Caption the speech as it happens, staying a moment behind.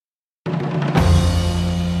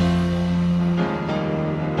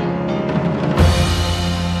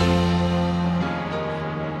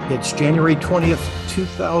It's January 20th,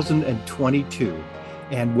 2022,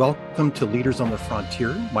 and welcome to Leaders on the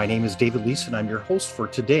Frontier. My name is David Leese, and I'm your host for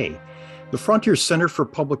today. The Frontier Center for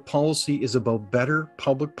Public Policy is about better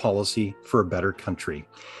public policy for a better country.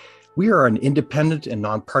 We are an independent and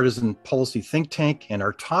nonpartisan policy think tank, and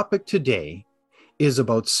our topic today is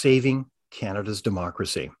about saving Canada's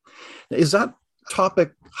democracy. Is that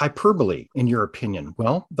topic hyperbole, in your opinion?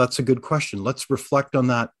 Well, that's a good question. Let's reflect on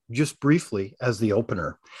that just briefly as the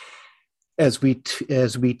opener. As we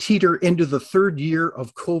teeter into the third year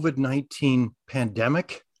of COVID-19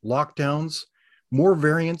 pandemic, lockdowns, more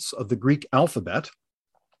variants of the Greek alphabet,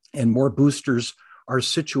 and more boosters, our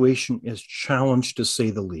situation is challenged to say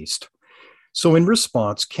the least. So in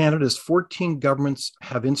response, Canada's 14 governments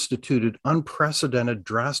have instituted unprecedented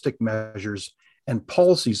drastic measures and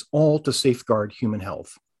policies, all to safeguard human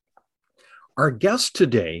health. Our guest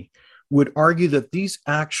today would argue that these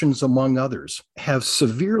actions, among others, have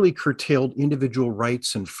severely curtailed individual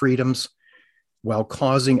rights and freedoms while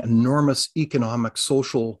causing enormous economic,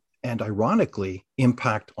 social, and ironically,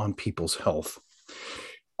 impact on people's health.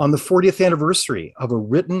 On the 40th anniversary of a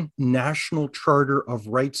written national charter of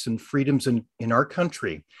rights and freedoms in our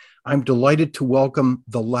country, I'm delighted to welcome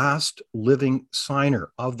the last living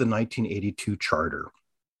signer of the 1982 Charter.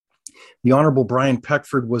 The Honorable Brian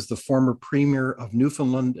Peckford was the former Premier of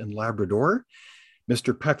Newfoundland and Labrador.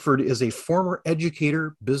 Mr. Peckford is a former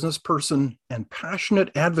educator, business person, and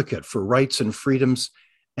passionate advocate for rights and freedoms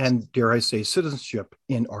and, dare I say, citizenship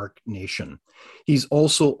in our nation. He's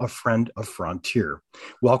also a friend of Frontier.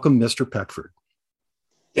 Welcome, Mr. Peckford.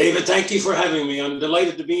 David, thank you for having me. I'm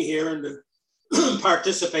delighted to be here and to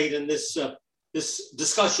participate in this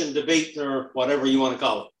discussion, debate, or whatever you want to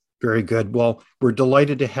call it. Very good. Well, we're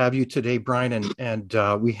delighted to have you today, Brian,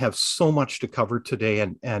 and we have so much to cover today,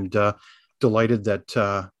 and delighted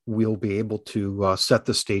that we'll be able to set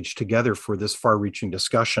the stage together for this far-reaching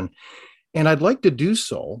discussion. And I'd like to do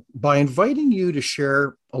so by inviting you to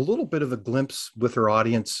share a little bit of a glimpse with our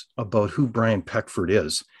audience about who Brian Peckford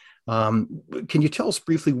is. Can you tell us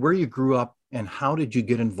briefly where you grew up and how did you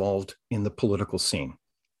get involved in the political scene?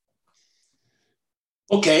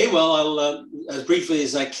 Okay, well, I'll, as briefly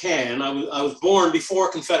as I can. I was born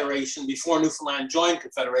before Confederation, before Newfoundland joined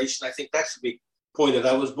Confederation. I think that should be pointed.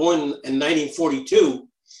 I was born in 1942,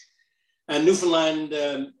 and Newfoundland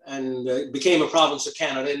became a province of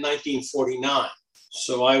Canada in 1949.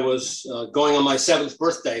 So I was going on my 7th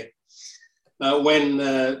birthday when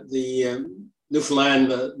the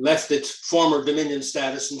Newfoundland left its former Dominion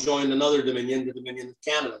status and joined another Dominion, the Dominion of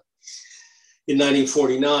Canada, in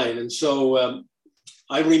 1949. And so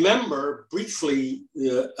I remember briefly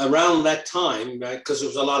around that time, because there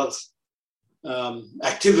was a lot of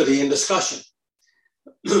activity and discussion.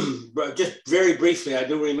 Just very briefly, I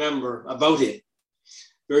do remember about it,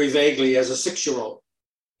 very vaguely as a 6-year-old.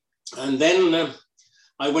 And then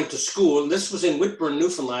I went to school, and this was in Whitburn,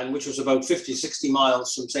 Newfoundland, which was about 50, 60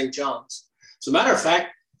 miles from St. John's. As a matter of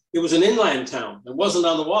fact, it was an inland town. It wasn't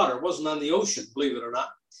on the water, it wasn't on the ocean, believe it or not.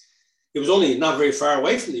 It was only not very far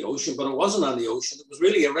away from the ocean, but it wasn't on the ocean. It was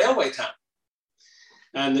really a railway town.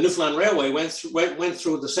 And the Newfoundland Railway went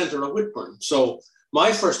through the center of Whitburn. So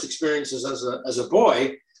my first experiences as a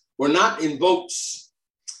boy were not in boats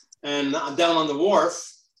and down on the wharf,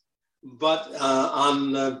 but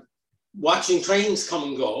on watching trains come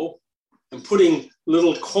and go and putting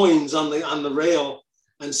little coins on the rail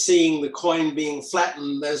and seeing the coin being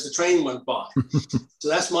flattened as the train went by. So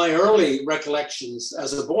that's my early recollections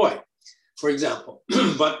as a boy, for example.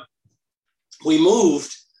 But we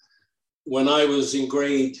moved when I was in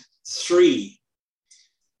grade 3,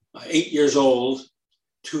 8 years old,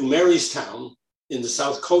 to Marystown in the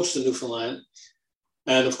south coast of Newfoundland.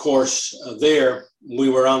 And of course, there we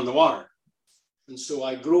were on the water. And so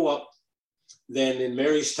I grew up then in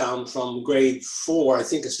Marystown from grade 4. I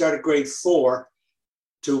think I started grade 4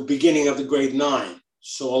 to beginning of the grade 9.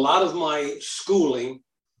 So a lot of my schooling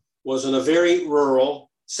was in a very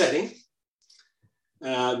rural setting,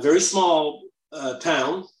 very small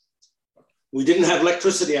town. We didn't have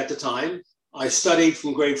electricity at the time. I studied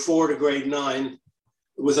from grade 4 to grade 9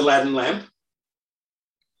 with a Aladdin lamp.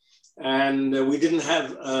 And we didn't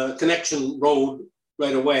have a connection road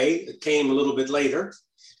right away. It came a little bit later.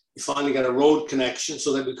 We finally got a road connection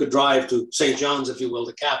so that we could drive to St. John's, if you will,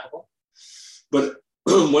 the capital. But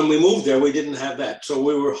when we moved there, we didn't have that. So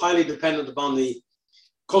we were highly dependent upon the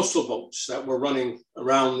coastal boats that were running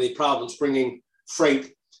around the province, bringing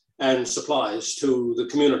freight and supplies to the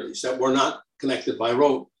communities that were not connected by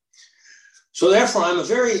road. So therefore,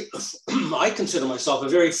 I consider myself a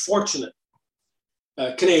very fortunate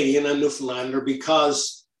Canadian and Newfoundlander,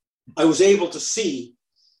 because I was able to see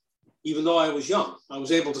even though I was young. I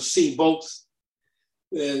was able to see both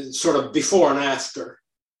sort of before and after.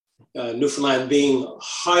 Newfoundland being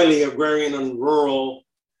highly agrarian and rural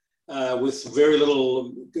with very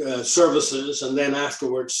little services, and then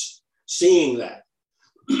afterwards seeing that.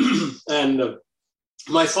 And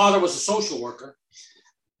my father was a social worker,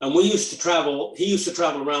 and we used to travel. He used to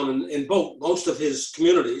travel around in boat. Most of his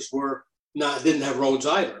communities didn't have roads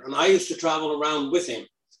either, and I used to travel around with him.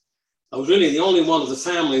 I was really the only one of the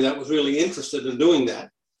family that was really interested in doing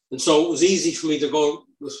that, and so it was easy for me to go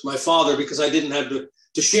with my father because I didn't have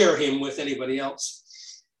to share him with anybody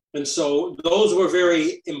else. And so those were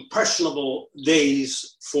very impressionable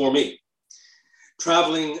days for me,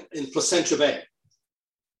 traveling in Placentia Bay,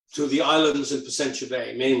 to the islands in Placentia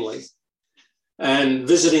Bay mainly, and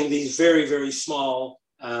visiting these very, very small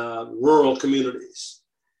rural communities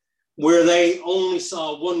where they only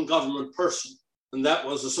saw one government person, and that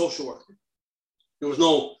was a social worker. There was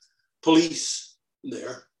no police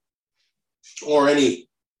there or any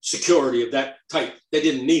security of that type. They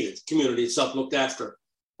didn't need it. The community itself looked after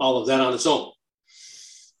all of that on its own.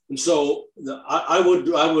 And so I would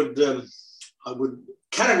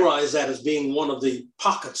categorize that as being one of the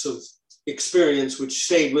pockets of experience which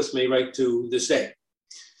stayed with me right to this day.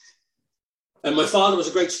 And my father was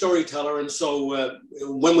a great storyteller, and so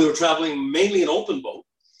when we were traveling mainly in open boat,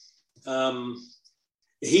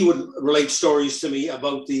 he would relate stories to me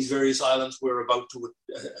about these various islands we were about to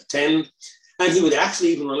attend, and he would actually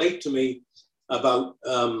even relate to me about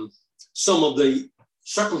some of the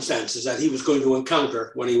circumstances that he was going to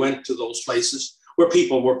encounter when he went to those places where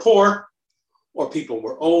people were poor, or people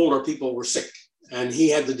were old, or people were sick, and he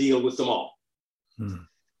had to deal with them all.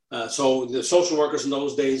 So the social workers in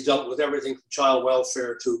those days dealt with everything from child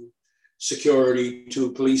welfare to security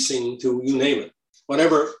to policing to you name it.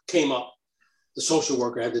 Whatever came up, the social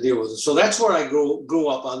worker had to deal with it. So that's where I grew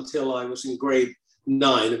up until I was in grade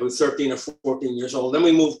 9, about 13 or 14 years old. Then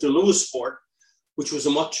we moved to Lewisport, which was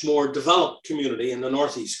a much more developed community in the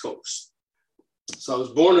northeast coast. So I was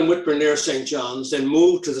born in Whitburn near St. John's, then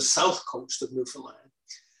moved to the south coast of Newfoundland,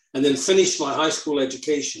 and then finished my high school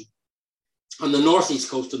education on the northeast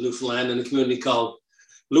coast of Newfoundland in a community called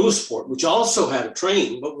Lewisport, which also had a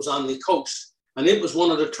train, but was on the coast. And it was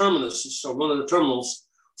one of the terminuses, or one of the terminals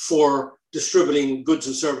for distributing goods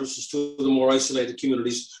and services to the more isolated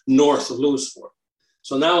communities north of Lewisport.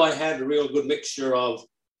 So now I had a real good mixture of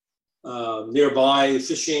nearby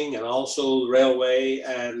fishing and also the railway,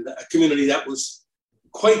 and a community that was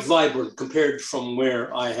quite vibrant compared from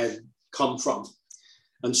where I had come from.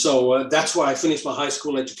 And so that's where I finished my high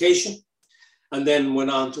school education, and then went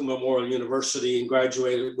on to Memorial University and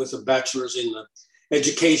graduated with a bachelor's in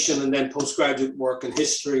education, and then postgraduate work in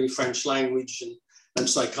history, French language, and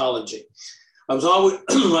psychology. I was always,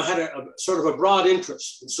 I had a sort of a broad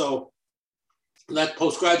interest, and so that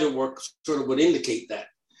postgraduate work sort of would indicate that.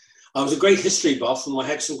 I was a great history buff, and I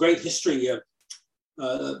had some great history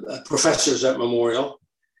professors at Memorial,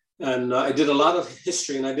 and I did a lot of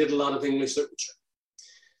history, and I did a lot of English literature,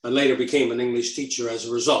 and later became an English teacher as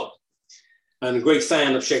a result, and a great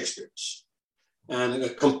fan of Shakespeare's, and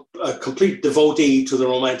a complete devotee to the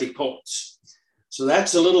Romantic poets. So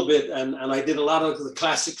that's a little bit, and I did a lot of the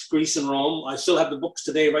classics, Greece and Rome. I still have the books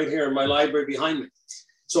today right here in my library behind me.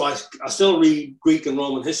 So I still read Greek and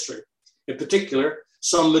Roman history, in particular,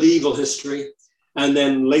 some medieval history, and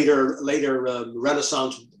then later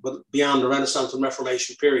Renaissance, but beyond the Renaissance and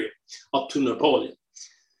Reformation period, up to Napoleon.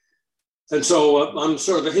 And so I'm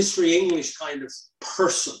sort of a history English kind of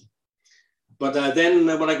person. But then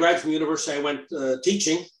when I graduated from university, I went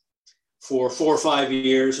teaching for 4 or 5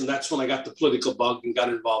 years, and that's when I got the political bug and got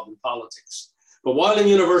involved in politics. But while in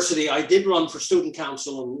university, I did run for student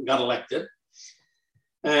council and got elected.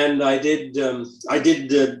 And I did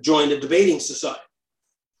join a debating society.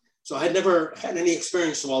 So I had never had any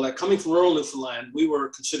experience of all that. Coming from rural Newfoundland, we were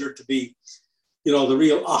considered to be, the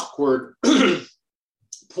real awkward,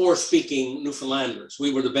 poor-speaking Newfoundlanders.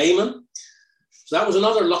 We were the Baymen. So that was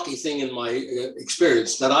another lucky thing in my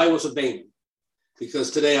experience, that I was a Bayman,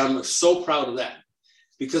 because today I'm so proud of that,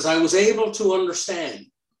 because I was able to understand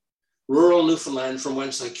rural Newfoundland from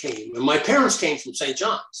whence I came. And my parents came from St.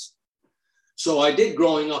 John's. So I did,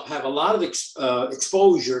 growing up, have a lot of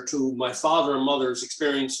exposure to my father and mother's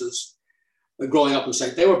experiences growing up in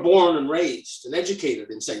St. They were born and raised and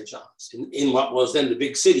educated in St. John's, in what was then the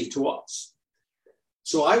big city to us.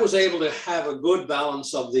 So I was able to have a good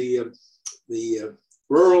balance of the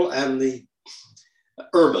rural and the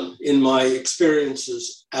urban in my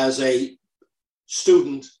experiences as a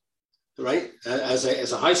student, right? As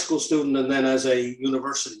a high school student, and then as a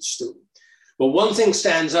university student. But one thing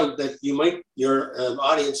stands out that your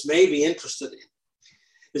audience may be interested in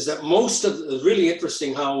is that it's really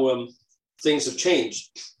interesting how things have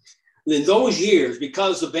changed. In those years,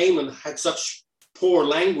 because the Baymen had such poor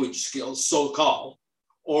language skills, so-called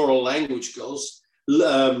oral language skills,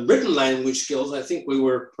 written language skills, I think we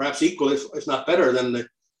were perhaps equal, if not better than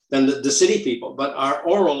the city people, but our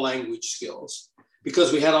oral language skills,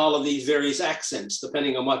 because we had all of these various accents,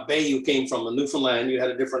 depending on what bay you came from. In Newfoundland, you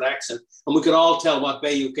had a different accent, and we could all tell what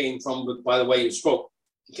bay you came from by the way you spoke,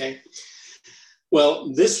 okay?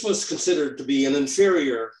 Well, this was considered to be an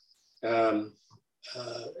inferior,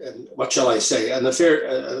 what shall I say, an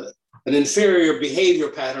inferior behavior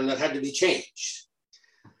pattern that had to be changed.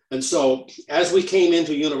 And so as we came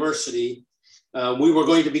into university, we were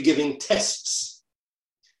going to be giving tests,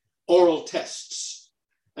 oral tests.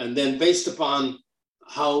 And then based upon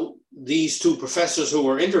how these two professors who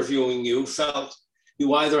were interviewing you felt,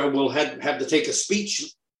 you either will have to take a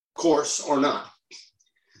speech course or not.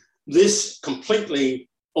 This completely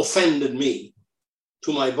offended me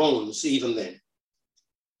to my bones even then.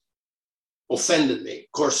 Offended me.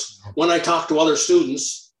 Of course, when I talk to other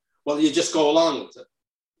students, well, you just go along with it.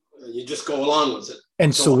 You just go along with it.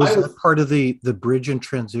 And so was that part of the bridge and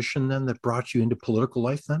transition then that brought you into political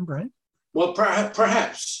life then, Brian? Well,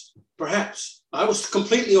 perhaps. I was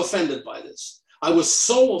completely offended by this. I was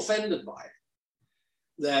so offended by it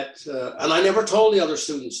that, and I never told the other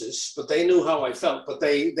students this, but they knew how I felt, but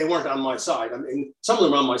they weren't on my side. I mean, some of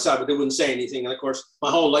them were on my side, but they wouldn't say anything. And of course, my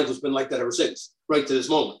whole life has been like that ever since, right to this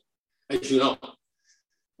moment, as you know.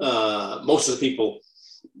 Most of the people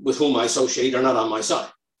with whom I associate are not on my side.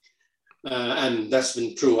 And that's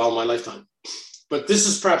been true all my lifetime. But this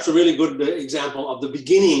is perhaps a really good example of the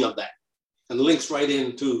beginning of that, and links right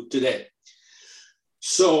into today.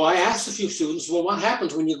 So I asked a few students, well, what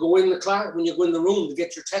happens when you go in the class, when you go in the room to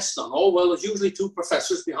get your test done? Oh, well, there's usually two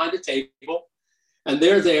professors behind a table, and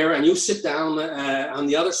they're there, and you sit down on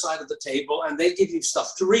the other side of the table, and they give you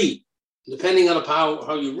stuff to read. Depending on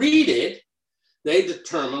how you read it, they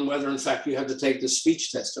determine whether, in fact, you have to take the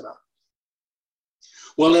speech test or not.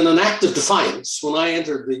 Well, in an act of defiance, when I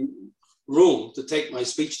entered the room to take my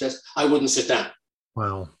speech test, I wouldn't sit down.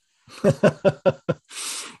 Wow.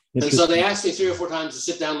 And so they asked me 3 or 4 times to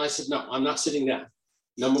sit down, and I said, no, I'm not sitting down.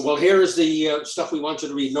 Well, here is the stuff we want you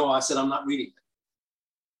to read. No, I said, I'm not reading it.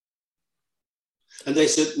 And they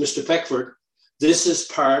said, Mr. Peckford, this is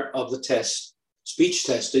part of the test, speech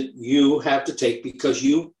test that you have to take because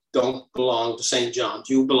you don't belong to St. John's.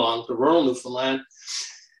 You belong to rural Newfoundland,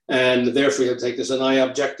 and therefore you have to take this. And I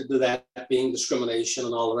objected to that being discrimination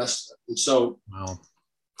and all the rest of it. And so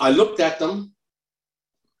I looked at them,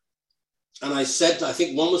 and I said, I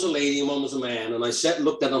think one was a lady and one was a man, and I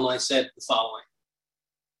looked at them and I said the following: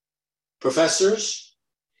 Professors,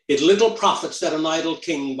 it little profits that an idle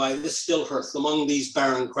king by this still hearth among these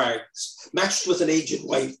barren crags, matched with an aged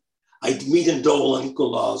wife, I'd meet and dole unequal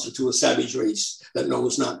laws unto a savage race that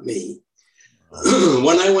knows not me.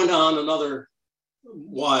 When I went on another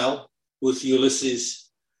while with Ulysses,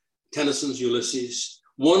 Tennyson's Ulysses,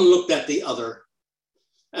 one looked at the other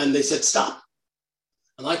and they said, stop.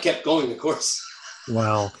 And I kept going, of course.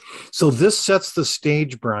 Wow. So this sets the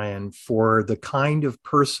stage, Brian, for the kind of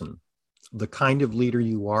person, the kind of leader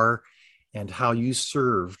you are, and how you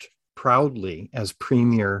served proudly as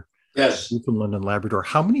Premier of Newfoundland and Labrador.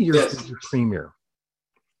 How many years were you Premier?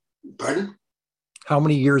 Pardon? How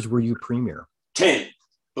many years were you Premier? 10.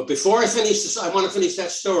 But before I finish this, I want to finish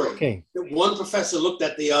that story. Okay. One professor looked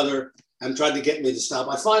at the other and tried to get me to stop.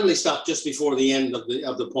 I finally stopped just before the end of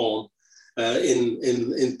the poem.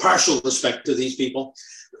 In partial respect to these people,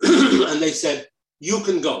 and they said, you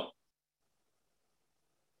can go.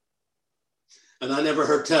 And I never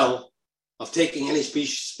heard tell of taking any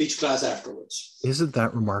speech class afterwards. Isn't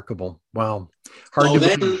that remarkable? Wow.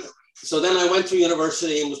 So then I went to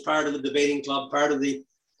university and was part of the debating club, part of the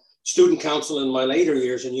student council in my later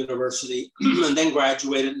years in university, and then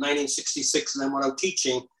graduated in 1966, and then went out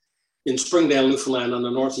teaching in Springdale, Newfoundland, on the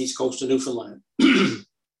northeast coast of Newfoundland.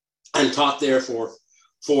 And taught there for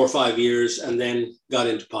 4 or 5 years, and then got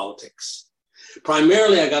into politics.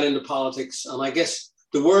 Primarily, I got into politics, and I guess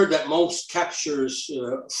the word that most captures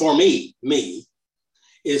for me,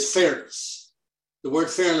 is fairness. The word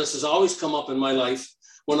fairness has always come up in my life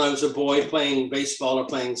when I was a boy playing baseball or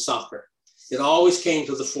playing soccer. It always came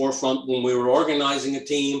to the forefront when we were organizing a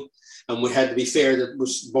team, and we had to be fair that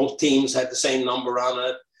both teams had the same number on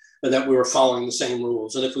it, and that we were following the same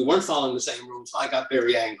rules. And if we weren't following the same rules, I got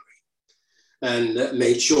very angry and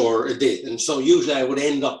made sure it did. And so usually I would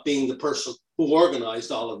end up being the person who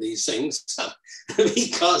organized all of these things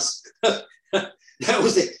because that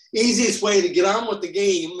was the easiest way to get on with the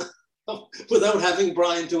game without having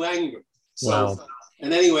Brian too angry. So, wow.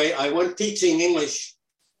 And anyway, I went teaching English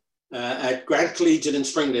at Grant Collegiate in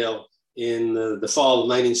Springdale in the fall of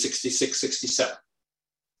 1966-67.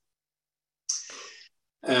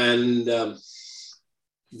 And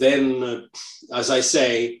then, as I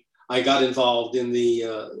say, I got involved in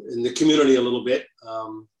the community a little bit.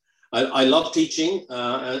 I love teaching,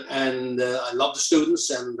 and I love the students,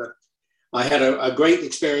 and I had a great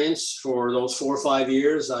experience for those 4 or 5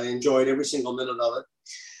 years. I enjoyed every single minute of it.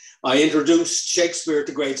 I introduced Shakespeare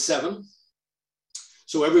to grade 7.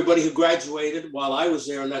 So everybody who graduated while I was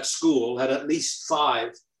there in that school had at least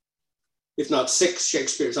 5, if not 6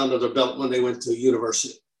 Shakespeares under their belt when they went to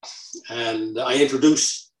university. And I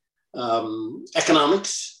introduced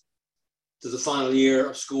economics to the final year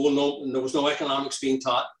of school. There was no economics being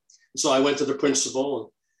taught. So I went to the principal and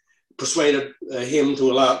persuaded him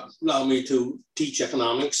to allow me to teach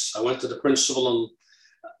economics. I went to the principal and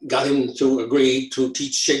got him to agree to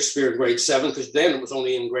teach Shakespeare in grade 7, because then it was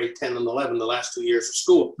only in grade 10 and 11, the last 2 years of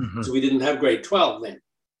school. Mm-hmm. So we didn't have grade 12 then.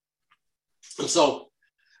 And so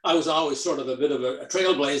I was always sort of a bit of a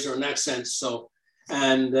trailblazer in that sense. So,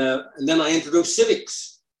 and then I introduced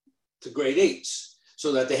civics to grade 8s,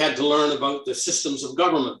 so that they had to learn about the systems of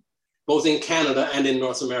government, both in Canada and in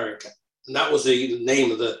North America. And that was the name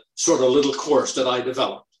of the sort of little course that I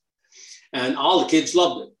developed. And all the kids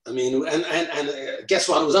loved it. I mean, and guess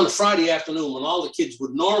what? It was on a Friday afternoon when all the kids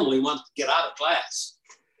would normally want to get out of class,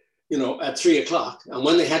 you know, at 3 o'clock. And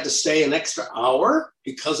when they had to stay an extra hour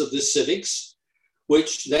because of this civics,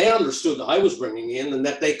 which they understood that I was bringing in, and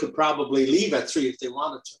that they could probably leave at 3 if they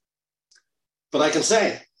wanted to. But I can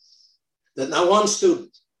say that not one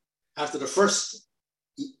student, after the first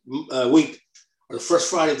week or the first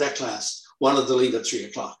Friday of that class, wanted to leave at 3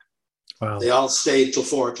 o'clock. Wow. They all stayed till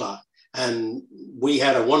 4 o'clock. And we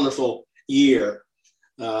had a wonderful year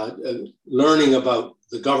learning about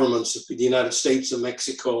the governments of the United States of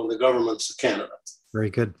Mexico and the governments of Canada. Very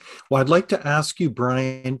good. Well, I'd like to ask you,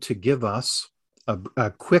 Brian, to give us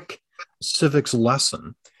a quick civics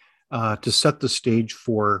lesson to set the stage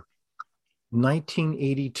for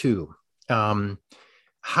 1982.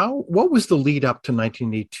 What was the lead up to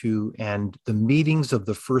 1982 and the meetings of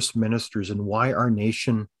the first ministers, and why our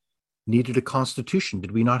nation needed a constitution?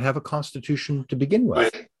 Did we not have a constitution to begin with?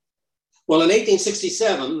 Right. Well, in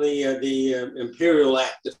 1867, the Imperial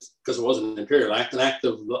Act, because it wasn't an Imperial Act, an Act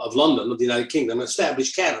of London of the United Kingdom,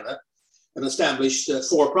 established Canada and established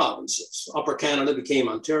 4 provinces. Upper Canada became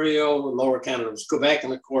Ontario, Lower Canada was Quebec,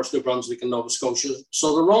 and of course New Brunswick and Nova Scotia.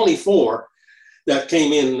 So there were only 4 that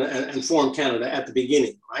came in and formed Canada at the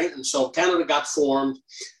beginning, right? And so Canada got formed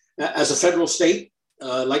as a federal state,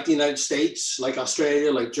 like the United States, like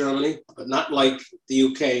Australia, like Germany, but not like the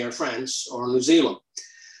UK or France or New Zealand.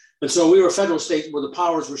 And so we were a federal state where the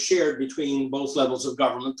powers were shared between both levels of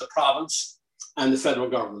government, the province and the federal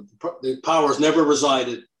government. The powers never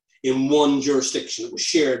resided in one jurisdiction. It was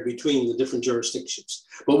shared between the different jurisdictions.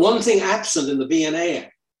 But one thing absent in the BNA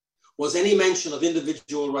Act was any mention of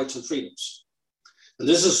individual rights and freedoms. And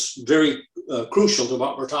this is very crucial to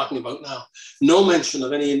what we're talking about now. No mention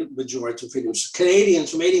of any individual rights and freedoms.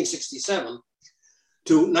 Canadians from 1867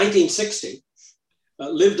 to 1960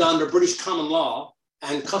 lived under British common law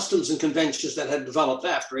and customs and conventions that had developed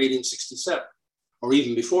after 1867, or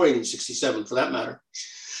even before 1867 for that matter.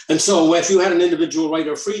 And so if you had an individual right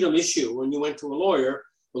or freedom issue when you went to a lawyer,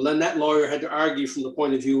 well, then that lawyer had to argue from the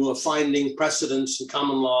point of view of finding precedents in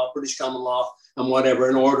common law, British common law, and whatever,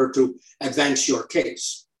 in order to advance your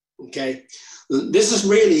case, okay? This is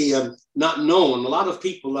really not known. A lot of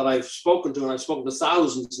people that I've spoken to, and I've spoken to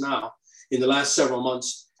thousands now in the last several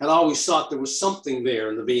months, had always thought there was something there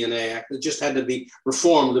in the BNA Act that just had to be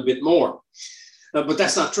reformed a bit more. But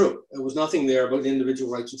that's not true. There was nothing there about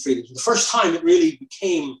individual rights and freedoms. The first time it really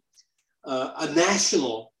became a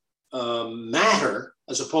national matter,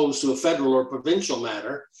 as opposed to a federal or provincial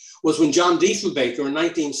matter, was when John Diefenbaker in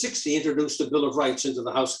 1960 introduced the Bill of Rights into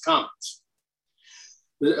the House of Commons.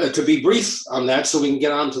 To be brief on that, so we can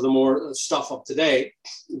get on to the more stuff of today,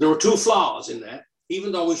 there were 2 flaws in that,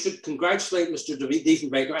 even though we should congratulate Mr.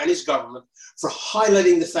 Diefenbaker and his government for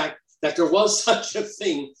highlighting the fact that there was such a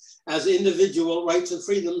thing as individual rights and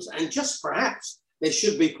freedoms, and just perhaps they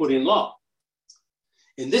should be put in law.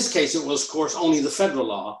 In this case, it was, of course, only the federal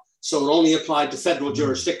law, so it only applied to federal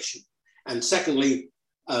jurisdiction. And secondly,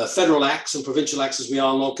 federal acts and provincial acts, as we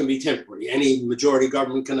all know, can be temporary. Any majority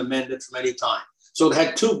government can amend it from any time. So it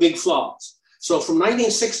had 2 big flaws. So from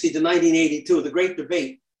 1960 to 1982, the great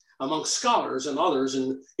debate among scholars and others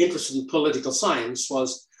interested in political science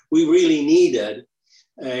was we really needed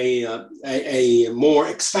a more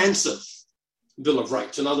expansive Bill of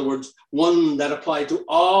Rights. In other words, one that applied to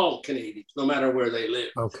all Canadians, no matter where they live,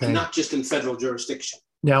 and not just in federal jurisdiction.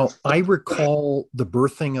 Now, I recall the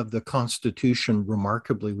birthing of the Constitution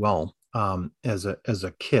remarkably well as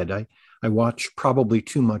a kid. I watched probably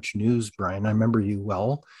too much news, Brian. I remember you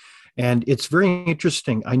well. And it's very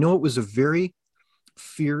interesting. I know it was a very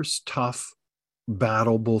fierce, tough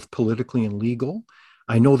battle, both politically and legal.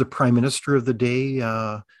 I know the Prime Minister of the day,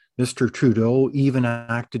 Mr. Trudeau, even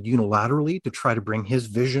acted unilaterally to try to bring his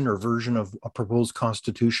vision or version of a proposed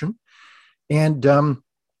constitution. And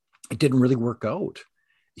it didn't really work out.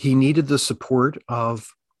 He needed the support of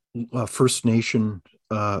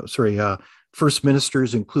First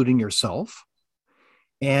ministers, including yourself.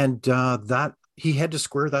 And that he had to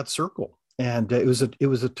square that circle. And it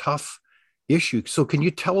was a tough issue. So can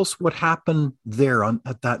you tell us what happened there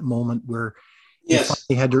at that moment where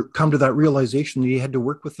he had to come to that realization that he had to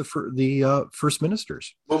work with the first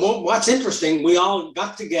ministers? Well, what's interesting, we all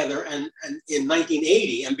got together and in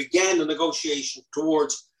 1980 and began the negotiation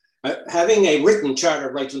towards having a written Charter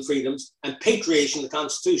of Rights and Freedoms and patriation of the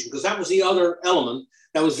Constitution, because that was the other element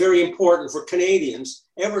that was very important for Canadians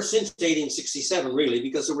ever since 1867, really,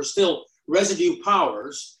 because there were still residue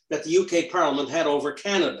powers that the UK Parliament had over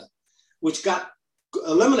Canada, which got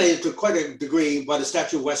eliminated to quite a degree by the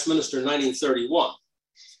Statute of Westminster in 1931.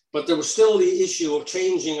 But there was still the issue of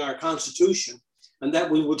changing our constitution, and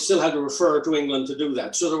that we would still have to refer to England to do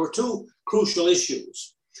that. So there were two crucial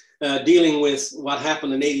issues dealing with what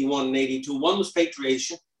happened in 81 and 82. One was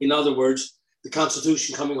patriation. In other words, the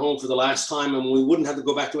Constitution coming home for the last time, and we wouldn't have to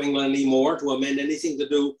go back to England anymore to amend anything to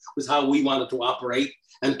do with how we wanted to operate.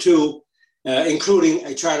 And two, including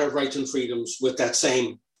a Charter of Rights and Freedoms with that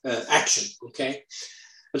same action, okay?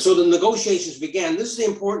 And so the negotiations began. This is the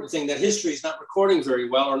important thing that history is not recording very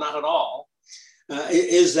well, or not at all,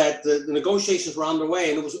 is that the negotiations were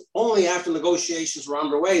underway, and it was only after negotiations were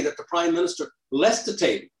underway that the Prime Minister left the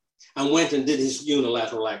table and went and did his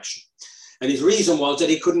unilateral action. And his reason was that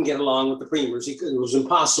he couldn't get along with the premiers. It was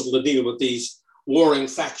impossible to deal with these warring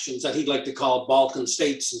factions that he'd like to call Balkan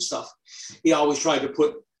states and stuff. He always tried to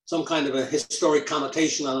put some kind of a historic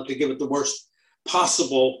connotation on it to give it the worst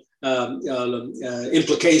possible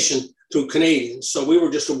implication to Canadians. So we were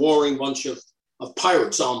just a warring bunch of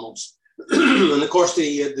pirates almost. And of course,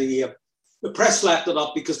 the press lapped it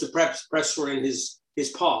up because the press were in his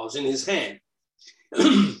paws, in his hand,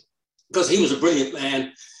 because he was a brilliant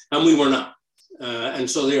man and we were not. And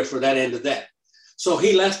so therefore that ended that. So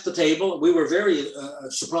he left the table. We were very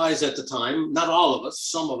surprised at the time, not all of us,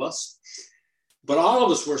 some of us, but all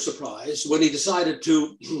of us were surprised when he decided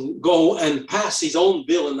to go and pass his own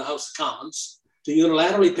bill in the House of Commons to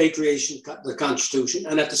unilaterally patriation the Constitution,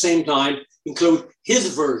 and at the same time include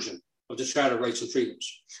his version of the Charter of Rights and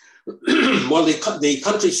Freedoms. Well, the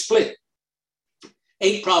country split.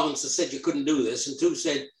 8 provinces said you couldn't do this, and 2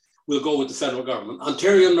 said we'll go with the federal government.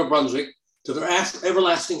 Ontario and New Brunswick, to their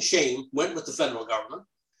everlasting shame, went with the federal government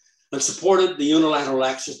and supported the unilateral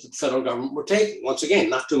actions that the federal government were taking. Once again,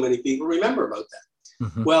 not too many people remember about that.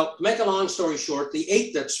 Mm-hmm. Well, to make a long story short, the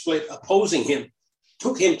 8 that split opposing him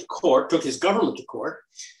took him to court, took his government to court.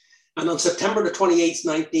 And on September the 28th,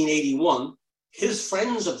 1981, his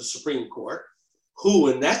friends of the Supreme Court, who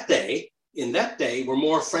in that day were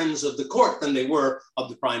more friends of the court than they were of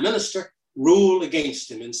the Prime Minister, ruled against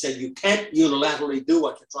him and said, you can't unilaterally do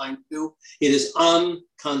what you're trying to do. It is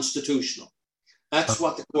unconstitutional. That's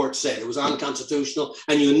what the court said. It was unconstitutional,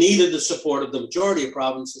 and you needed the support of the majority of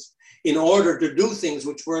provinces in order to do things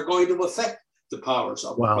which were going to affect the powers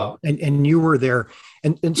of the province. And you were there.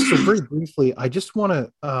 And so very briefly, I just want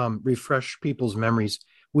to refresh people's memories.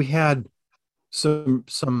 We had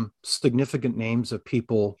some significant names of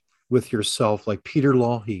people with yourself, like Peter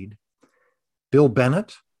Lougheed, Bill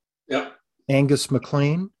Bennett, Angus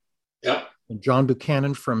MacLean, and John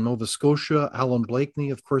Buchanan from Nova Scotia, Alan Blakeney,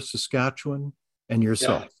 of course, Saskatchewan, and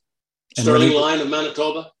yourself. Sterling Lyon of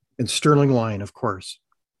Manitoba. And Sterling Lyon, of course.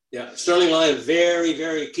 Yeah, Sterling Lyon, a very,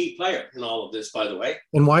 very key player in all of this, by the way.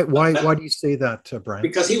 And why do you say that, Brian?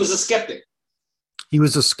 Because he was a skeptic. He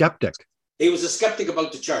was a skeptic. He was a skeptic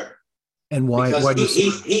about the Charter. And why? Because why do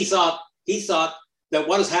you he thought that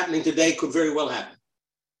what is happening today could very well happen.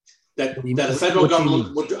 That a federal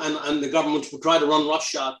government would and the governments would try to run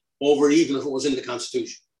roughshod over it, even if it was in the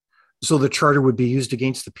Constitution. So the Charter would be used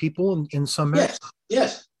against the people in some measure?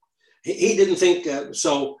 Yes. He didn't think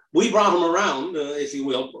so. We brought him around, if you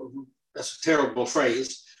will. That's a terrible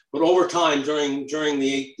phrase. But over time, during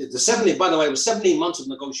the 70, by the way, it was 17 months of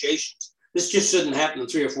negotiations. This just didn't happen in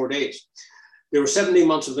 3 or 4 days. There were 17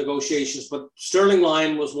 months of negotiations, but Sterling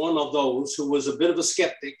Lyon was one of those who was a bit of a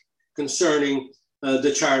skeptic concerning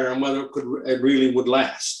the charter and whether it really would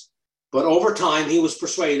last. But over time, he was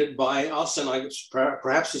persuaded by us and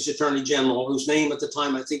perhaps his Attorney General, whose name at the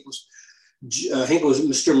time I think was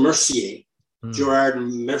Mr. Mercier, Gerard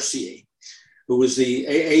Mercier, who was the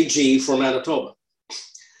AG for Manitoba.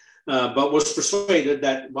 But was persuaded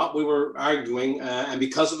that what we were arguing, and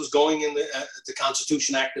because it was going in the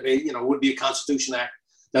Constitution Act of would be a Constitution Act,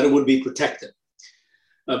 that it would be protected.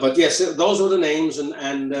 But yes, those were the names,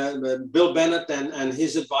 and Bill Bennett and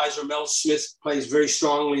his advisor Mel Smith plays very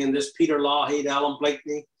strongly in this. Peter Lougheed, Alan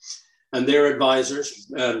Blakeney, and their advisors.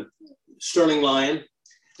 Sterling Lyon,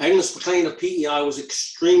 Agnes MacLean of PEI was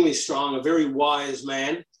extremely strong, a very wise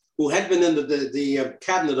man who had been in the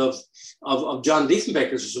cabinet of John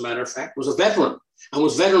Diefenbaker's, as a matter of fact, was a veteran and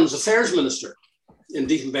was Veterans Affairs Minister in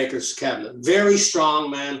Diefenbaker's cabinet. Very strong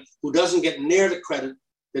man who doesn't get near the credit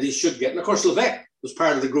that he should get. And of course, Levesque was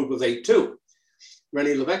part of the group of 8 too.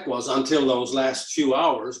 René Levesque was, until those last few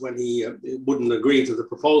hours when he wouldn't agree to the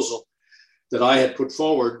proposal that I had put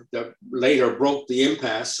forward that later broke the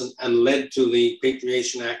impasse and led to the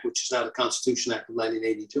Patriation Act, which is now the Constitution Act of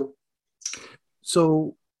 1982.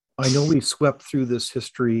 So I know we swept through this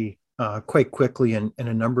history quite quickly and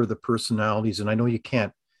a number of the personalities, and I know you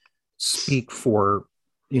can't speak for,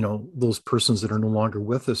 those persons that are no longer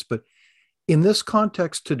with us, but in this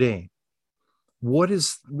context today,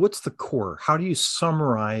 what's the core? How do you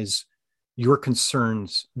summarize your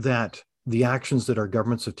concerns that the actions that our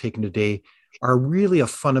governments have taken today are really a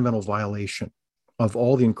fundamental violation of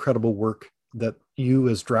all the incredible work that you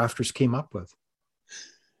as drafters came up with?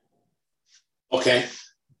 Okay.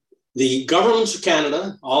 The governments of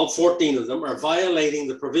Canada, all 14 of them, are violating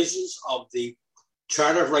the provisions of the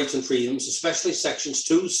Charter of Rights and Freedoms, especially sections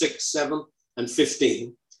 2, 6, 7, and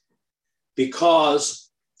 15, because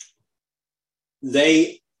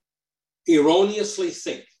they erroneously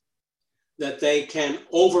think that they can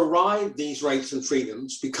override these rights and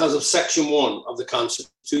freedoms because of section 1 of the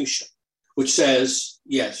Constitution, which says,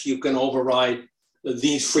 yes, you can override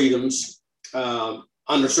these freedoms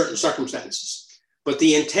under certain circumstances. But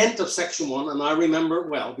the intent of section 1, and I remember it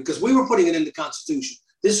well, because we were putting it in the Constitution.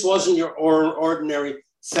 This wasn't your ordinary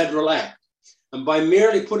federal act. And by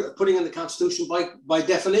merely putting in the Constitution by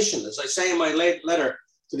definition, as I say in my letter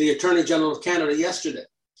to the Attorney General of Canada yesterday,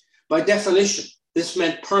 by definition, this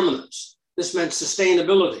meant permanence. This meant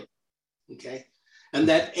sustainability, okay? And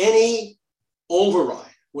that any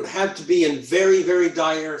override would have to be in very, very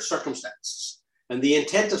dire circumstances. And the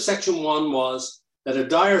intent of section 1 was that a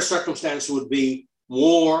dire circumstance would be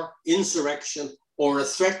war, insurrection, or a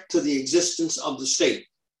threat to the existence of the state.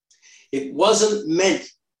 It wasn't meant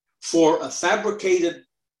for a fabricated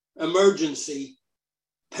emergency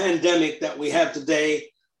pandemic that we have today,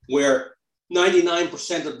 where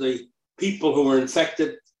 99% of the people who are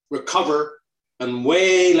infected recover and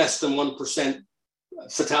way less than 1%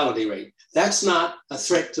 fatality rate. That's not a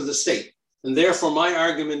threat to the state. And therefore, my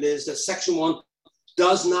argument is that section 1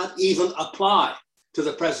 does not even apply to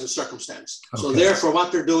the present circumstance. Okay. So therefore,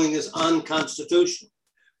 what they're doing is unconstitutional.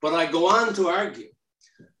 But I go on to argue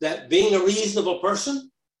that being a reasonable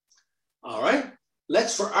person, all right,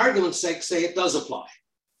 let's for argument's sake say it does apply.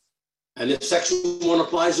 And if section 1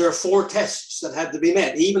 applies, there are 4 tests that had to be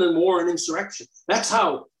met, even in war and insurrection. That's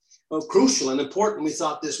how crucial and important we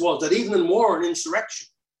thought this was, that even in war and insurrection,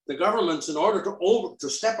 the governments, in order to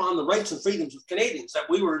step on the rights and freedoms of Canadians that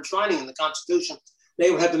we were enshrining in the Constitution,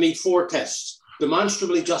 they would have to meet 4 tests: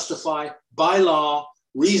 demonstrably justify, by law,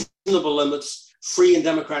 reasonable limits, free and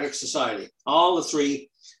democratic society. All the 3.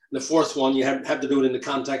 The 4th one, you have to do it in the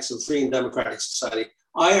context of free and democratic society.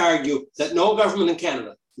 I argue that no government in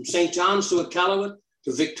Canada, from St. John's to Iqaluit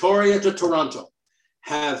to Victoria to Toronto,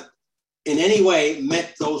 have in any way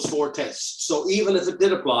met those 4 tests. So even if it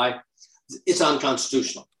did apply, it's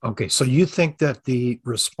unconstitutional. Okay, so you think that the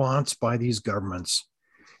response by these governments,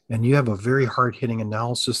 and you have a very hard-hitting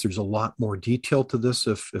analysis, there's a lot more detail to this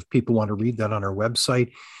if people want to read that on our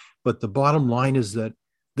website, but the bottom line is that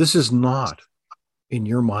this is not, in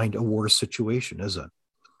your mind, a war situation, is it?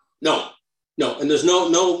 No, and there's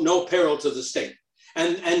no peril to the state.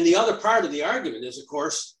 And the other part of the argument is, of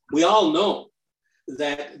course, we all know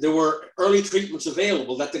that there were early treatments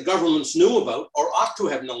available that the governments knew about or ought to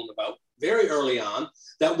have known about very early on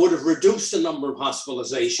that would have reduced the number of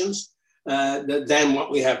hospitalizations than what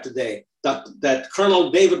we have today. That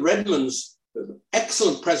Colonel David Redmond's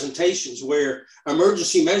excellent presentations where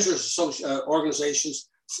emergency measures organizations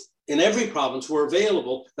in every province were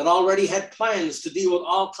available that already had plans to deal with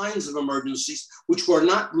all kinds of emergencies, which were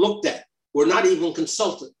not looked at, were not even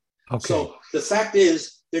consulted. Okay. So the fact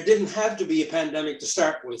is, there didn't have to be a pandemic to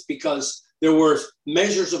start with because there were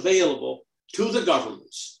measures available to the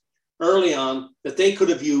governments early on that they could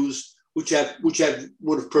have used, would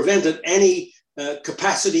have prevented any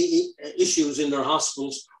capacity issues in their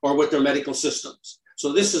hospitals or with their medical systems.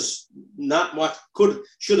 So this is not what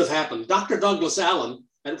should have happened. Dr. Douglas Allen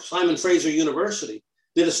at Simon Fraser University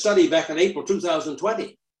did a study back in April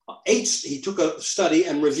 2020. He took a study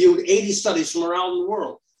and reviewed 80 studies from around the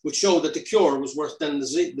world, which showed that the cure was worse than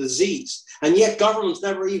the disease. And yet governments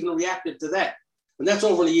never even reacted to that. And that's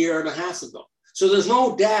over a year and a half ago. So there's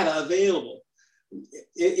no data available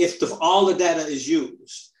if all the data is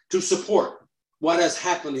used to support what has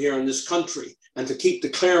happened here in this country and to keep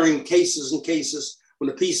declaring cases and cases when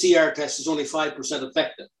the PCR test is only 5%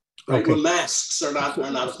 effective, right? Okay. When masks are not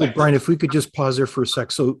effective. So Brian, if we could just pause there for a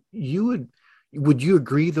sec. So would you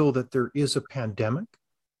agree though that there is a pandemic?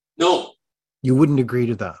 No. You wouldn't agree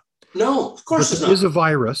to that? No, of course there is a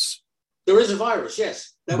virus. There is a virus,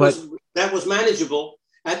 yes. That was manageable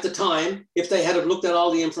at the time if they had looked at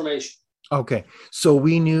all the information. Okay. So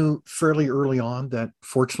we knew fairly early on that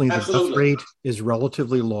fortunately the death rate is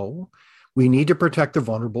relatively low. We need to protect the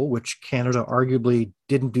vulnerable, which Canada arguably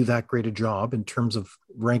didn't do that great a job in terms of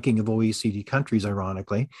ranking of OECD countries,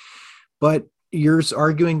 ironically. But you're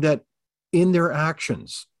arguing that in their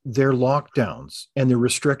actions, their lockdowns and their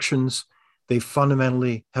restrictions, they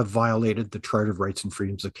fundamentally have violated the Charter of Rights and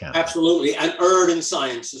Freedoms of Canada. Absolutely, and erred in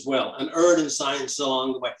science as well, and erred in science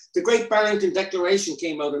along the way. The Great Barrington Declaration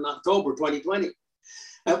came out in October 2020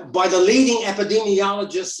 by the leading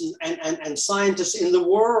epidemiologists and scientists in the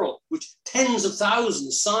world, which tens of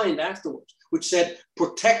thousands signed afterwards, which said,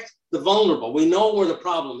 protect the vulnerable. We know where the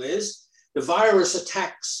problem is. The virus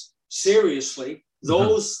attacks seriously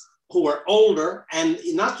those who are older, and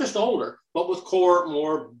not just older, but with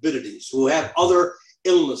comorbidities, who have other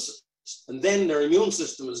illnesses. And then their immune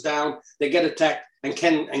system is down, they get attacked and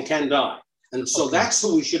can die. And so that's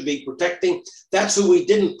who we should be protecting. That's who we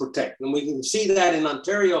didn't protect. And we can see that in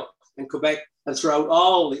Ontario and Quebec and throughout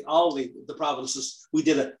all the provinces. We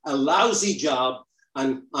did a lousy job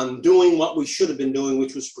on doing what we should have been doing,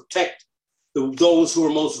 which was protect those who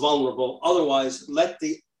are most vulnerable. Otherwise, let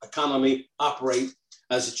the economy operate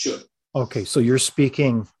as it should. Okay, so you're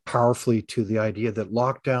speaking powerfully to the idea that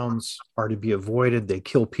lockdowns are to be avoided. They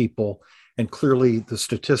kill people. And clearly the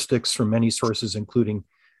statistics from many sources, including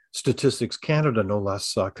Statistics Canada, no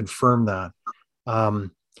less, confirm that.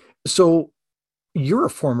 So you're a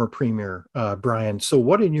former premier, Brian. So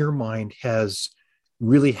what in your mind has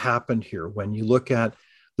really happened here when you look at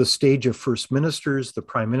the stage of first ministers, the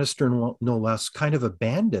prime minister, no less, kind of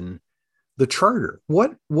abandon the charter?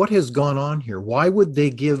 What has gone on here? Why would they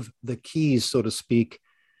give the keys, so to speak,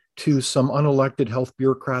 to some unelected health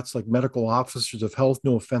bureaucrats like medical officers of health?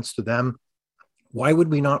 No offense to them. Why would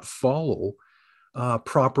we not follow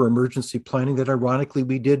proper emergency planning that ironically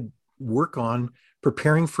we did work on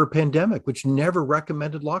preparing for a pandemic, which never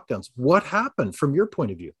recommended lockdowns? What happened from your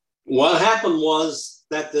point of view? What happened was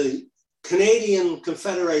that the Canadian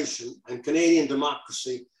Confederation and Canadian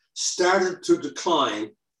democracy started to decline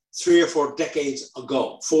 3 or 4 decades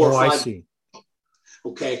ago, 4 or 5. I see.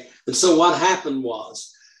 Okay, and so what happened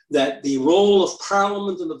was that the role of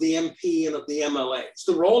Parliament and of the MP and of the MLAs,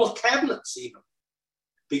 the role of cabinets even,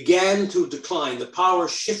 began to decline. The power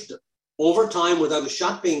shifted over time without a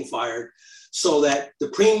shot being fired, so that the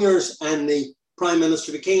premiers and the prime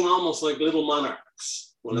minister became almost like little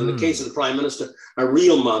monarchs. Well, in the case of the prime minister, a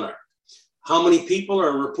real monarch. How many people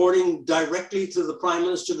are reporting directly to the prime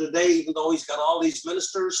minister today, even though he's got all these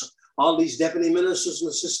ministers, all these deputy ministers and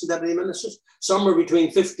assistant deputy ministers? Somewhere between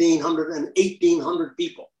 1,500 and 1,800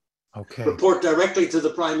 people report directly to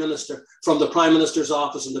the prime minister from the prime minister's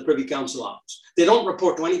office and the Privy Council office. They don't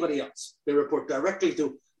report to anybody else. They report directly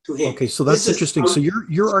to him. Okay, so that's interesting. So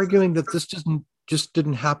you're arguing that this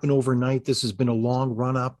didn't happen overnight. This has been a long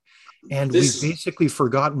run up. And we've basically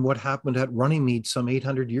forgotten what happened at Runnymede some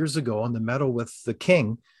 800 years ago on the meadow with the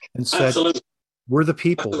king and said, absolutely, we're the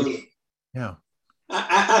people. Absolutely. Yeah.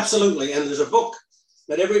 Absolutely. And there's a book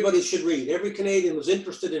that everybody should read. Every Canadian who's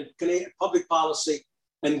interested in Canadian public policy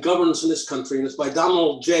and governance in this country. And it's by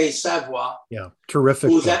Donald J. Savoy. Yeah, terrific.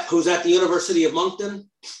 Who's at the University of Moncton.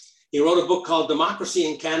 He wrote a book called Democracy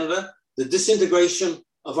in Canada, The Disintegration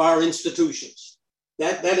of Our Institutions.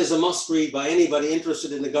 That is a must read by anybody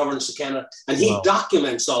interested in the governance of Canada. And he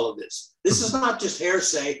documents all of this. This is not just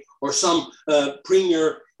hearsay or some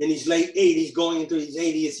premier in his late 80s going into his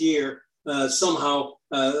 80th year somehow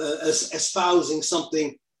espousing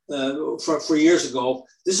something for years ago.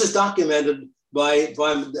 This is documented by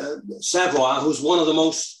Savoy, who's one of the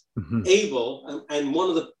most able and one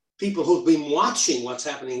of the people who've been watching what's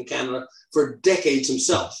happening in Canada for decades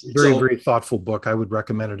himself. Very thoughtful book. I would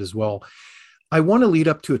recommend it as well. I want to lead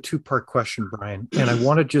up to a two-part question, Brian, and I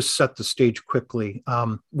want to just set the stage quickly.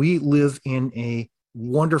 We live in a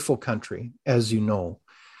wonderful country, as you know.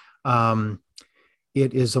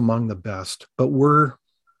 It is among the best, but we're,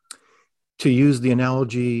 to use the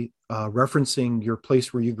analogy referencing your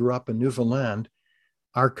place where you grew up in Newfoundland,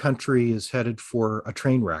 our country is headed for a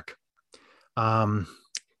train wreck.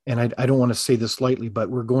 And I don't want to say this lightly, but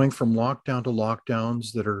we're going from lockdown to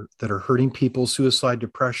lockdowns that are hurting people, suicide,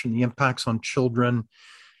 depression, the impacts on children,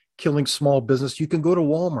 killing small business. You can go to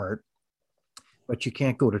Walmart, but you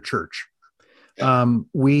can't go to church.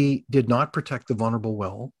 We did not protect the vulnerable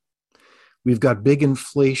well. We've got big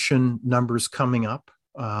inflation numbers coming up.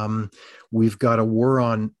 We've got a war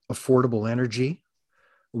on affordable energy.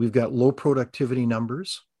 We've got low productivity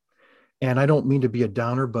numbers. And I don't mean to be a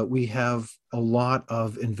downer, but we have a lot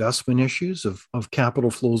of investment issues of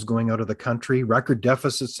capital flows going out of the country, record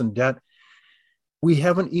deficits and debt. We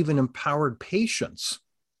haven't even empowered patients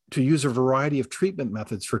to use a variety of treatment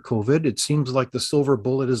methods for COVID. It seems like the silver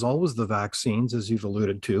bullet is always the vaccines, as you've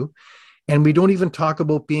alluded to. And we don't even talk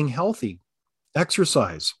about being healthy,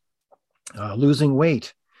 exercise, losing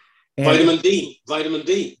weight. And Vitamin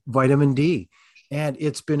D. And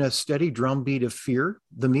it's been a steady drumbeat of fear.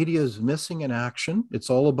 The media is missing in action. It's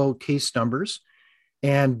all about case numbers.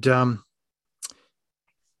 And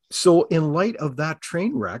so in light of that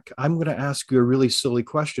train wreck, I'm going to ask you a really silly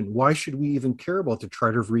question. Why should we even care about the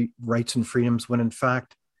Charter of Rights and Freedoms when in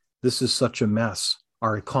fact, this is such a mess?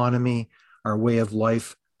 Our economy, our way of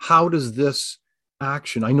life. How does this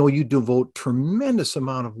action, I know you devote tremendous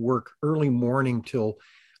amount of work early morning till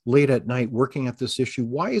late at night working at this issue.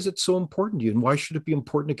 Why is it so important to you, and why should it be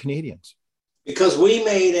important to Canadians? Because we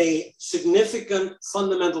made a significant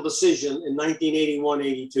fundamental decision in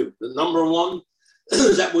 1981-82. The number one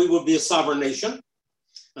is that we would be a sovereign nation,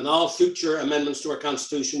 and all future amendments to our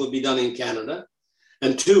constitution would be done in Canada.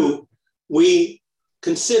 And two, we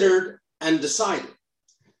considered and decided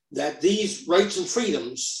that these rights and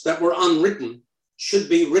freedoms that were unwritten should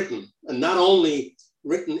be written, and not only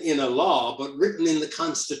written in a law, but written in the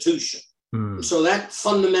Constitution. So that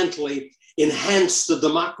fundamentally enhanced the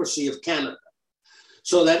democracy of Canada.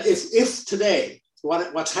 So that if today,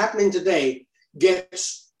 what's happening today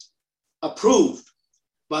gets approved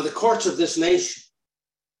by the courts of this nation,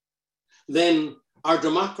 then our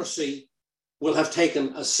democracy will have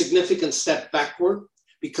taken a significant step backward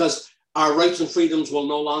because our rights and freedoms will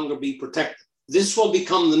no longer be protected. This will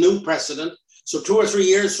become the new precedent. So 2 or 3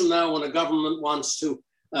 years from now, when a government wants to,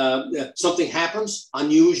 something happens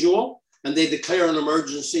unusual and they declare an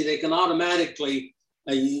emergency, they can automatically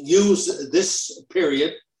use this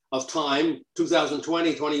period of time,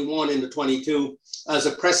 2020, 21 into 22, as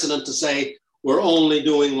a precedent to say, we're only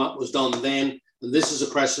doing what was done then, and this is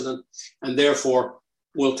a precedent, and therefore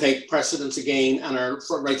will take precedence again, and our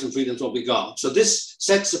rights and freedoms will be gone. So this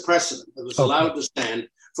sets a precedent that was allowed to stand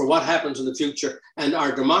for what happens in the future, and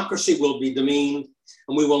our democracy will be demeaned,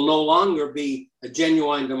 and we will no longer be a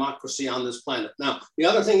genuine democracy on this planet. Now, the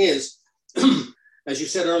other thing is, as you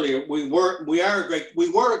said earlier, we were a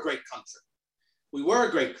great country. We were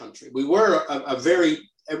a great country. We were a very,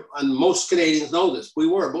 and most Canadians know this, we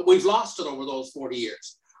were, but we've lost it over those 40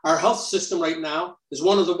 years. Our health system right now is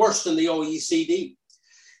one of the worst in the OECD.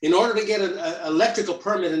 In order to get an electrical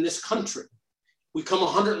permit in this country, we come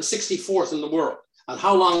 164th in the world on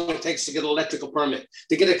how long it takes to get an electrical permit.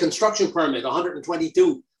 To get a construction permit,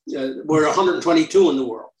 122, we're 122 in the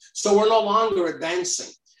world. So we're no longer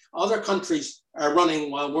advancing. Other countries are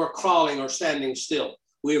running while we're crawling or standing still.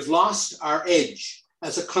 We have lost our edge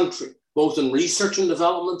as a country, both in research and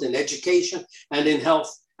development, in education, and in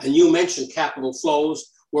health. And you mentioned capital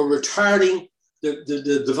flows. We're retarding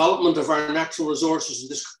the development of our natural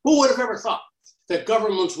resources. Who would have ever thought that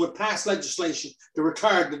governments would pass legislation to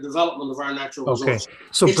retard the development of our natural resources?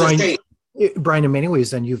 So Brian, in many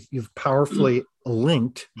ways, then you've powerfully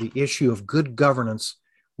linked the issue of good governance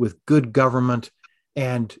with good government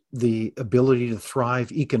and the ability to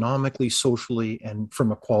thrive economically, socially, and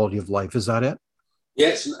from a quality of life. Is that it?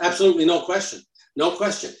 Yes, absolutely, no question, no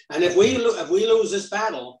question. And if we lose this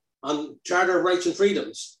battle on Charter of Rights and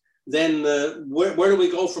Freedoms, then where do we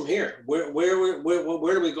go from here? Where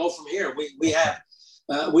do we go from here?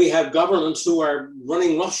 We have governments who are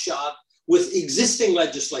running roughshod with existing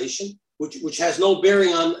legislation, which has no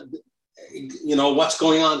bearing on what's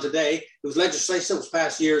going on today. It was legislation that was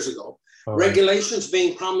passed years ago. Regulations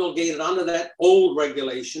being promulgated under that old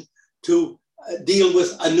regulation to deal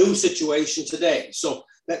with a new situation today. So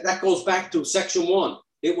that goes back to Section 1.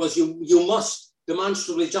 It was you must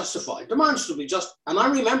demonstrably justified. Demonstrably just, and I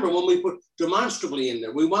remember when we put demonstrably in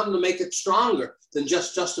there, we wanted to make it stronger than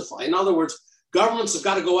just justify. In other words, governments have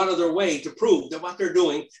got to go out of their way to prove that what they're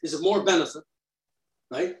doing is of more benefit,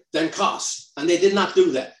 right, than cost. And they did not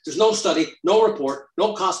do that. There's no study, no report,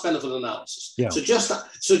 no cost benefit analysis. Yeah. So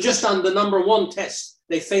just on the number one test,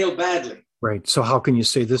 they failed badly. Right. So how can you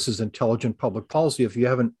say this is intelligent public policy if you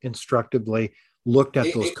haven't instructively looked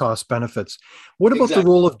at those cost benefits? What about the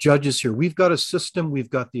role of judges here? We've got a system. We've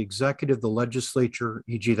got the executive, the legislature,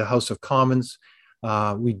 e.g. the House of Commons.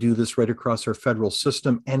 We do this right across our federal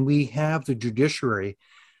system. And we have the judiciary.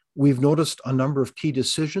 We've noticed a number of key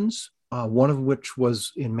decisions, one of which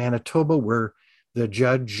was in Manitoba, where the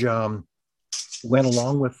judge went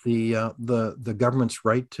along with the government's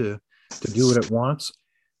right to do what it wants.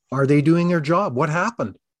 Are they doing their job? What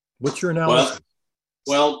happened? What's your analysis?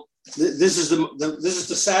 Well, this is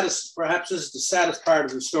the saddest. Perhaps this is the saddest part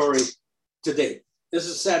of the story to date. This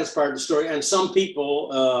is the saddest part of the story, and some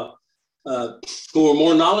people who are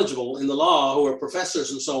more knowledgeable in the law, who are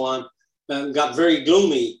professors and so on, got very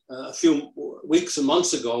gloomy a few weeks and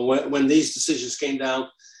months ago when these decisions came down,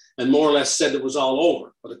 and more or less said it was all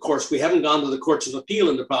over. But of course, we haven't gone to the courts of appeal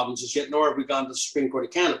in the provinces yet, nor have we gone to the Supreme Court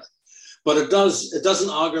of Canada. But it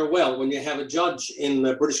doesn't augur well when you have a judge in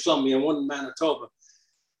British Columbia and one in Manitoba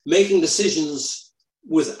making decisions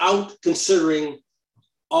without considering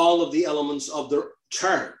all of the elements of their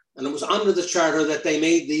charter. And it was under the charter that they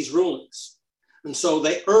made these rulings. And so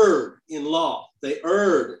they erred in law. They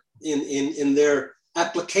erred in their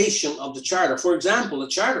application of the charter. For example, the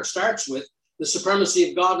charter starts with the supremacy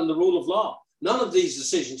of God and the rule of law. None of these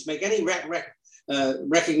decisions make any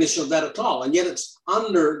recognition of that at all. And yet it's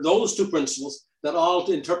under those two principles that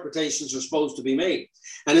all interpretations are supposed to be made.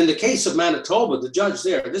 And in the case of Manitoba, the judge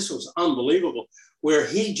there, this was unbelievable, where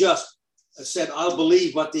he just said, I'll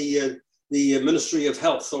believe what the Ministry of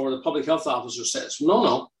Health or the public health officer says.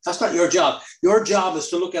 No, that's not your job. Your job is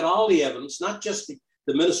to look at all the evidence, not just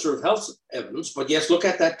the Minister of Health's evidence, but yes, look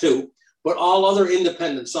at that too, but all other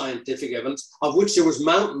independent scientific evidence, of which there was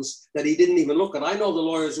mountains that he didn't even look at. I know the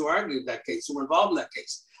lawyers who argued that case, who were involved in that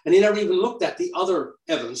case, and he never even looked at the other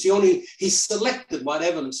evidence. He selected what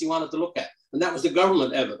evidence he wanted to look at, and that was the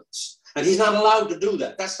government evidence. And he's not allowed to do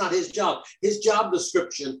that. That's not his job. His job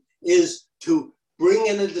description is to bring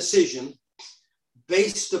in a decision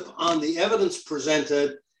based upon the evidence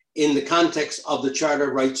presented in the context of the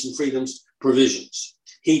Charter Rights and Freedoms provisions.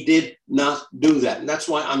 He did not do that. And that's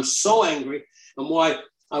why I'm so angry and why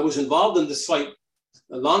I was involved in this fight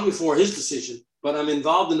long before his decision, but I'm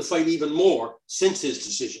involved in the fight even more since his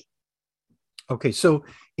decision. Okay, so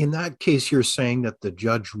in that case, you're saying that the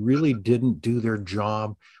judge really didn't do their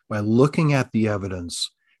job by looking at the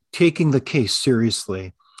evidence, taking the case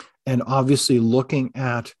seriously, and obviously looking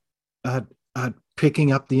at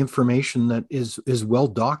picking up the information that is well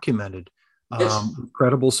documented, Yes.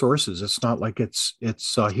 Credible sources. It's not like it's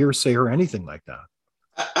hearsay or anything like that.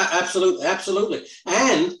 Absolutely.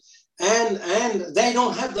 And they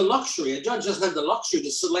don't have the luxury. A judge doesn't have the luxury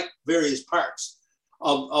to select various parts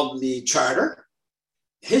of the charter.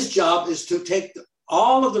 His job is to take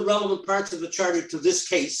all of the relevant parts of the charter to this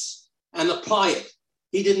case and apply it.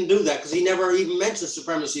 He didn't do that because he never even mentioned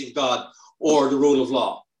supremacy of God or the rule of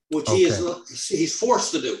law, which he's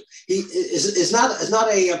forced to do. He is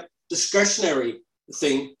not a discretionary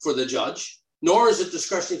thing for the judge, nor is it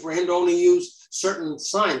discretionary for him to only use certain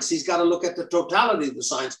science. He's got to look at the totality of the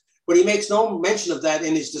science, but he makes no mention of that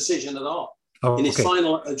in his decision at all. In his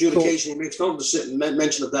final adjudication, he makes no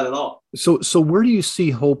mention of that at all. So where do you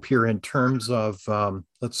see hope here in terms of,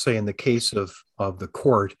 let's say in the case of the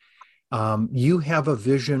court, you have a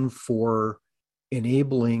vision for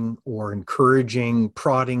enabling or encouraging,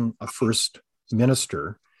 prodding a first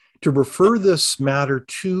minister to refer this matter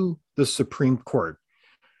to the Supreme Court,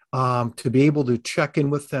 to be able to check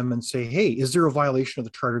in with them and say, hey, is there a violation of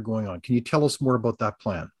the charter going on? Can you tell us more about that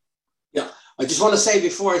plan? Yeah, I just want to say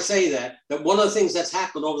before I say that one of the things that's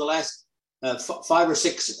happened over the last 5 or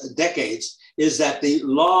 6 decades is that the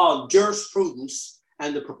law jurisprudence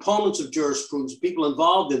and the proponents of jurisprudence, people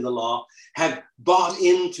involved in the law, have bought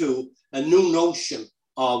into a new notion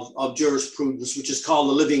of jurisprudence, which is called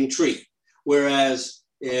the living tree. Whereas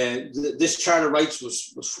this Charter of Rights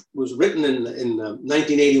was written in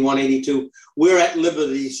 1981, 82. We're at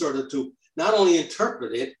liberty sort of to not only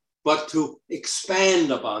interpret it, but to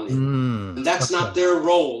expand upon it. And that's not their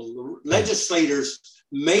role. Legislators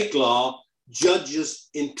make law, judges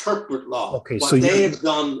interpret law. What they have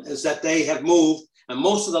done is that they have moved, and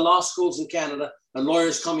most of the law schools in Canada and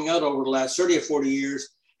lawyers coming out over the last 30 or 40 years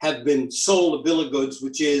have been sold a bill of goods,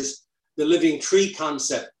 which is the living tree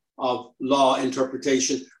concept. of law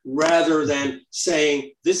interpretation rather than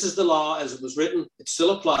saying this is the law as it was written. It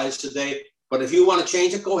still applies today. But if you want to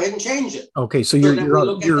change it, go ahead and change it. Okay, so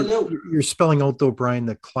you're spelling out, though, Brian,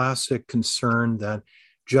 the classic concern that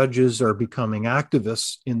judges are becoming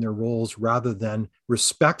activists in their roles rather than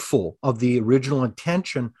respectful of the original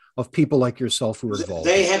intention of people like yourself who were involved.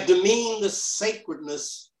 They have demeaned the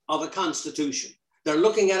sacredness of a constitution. They're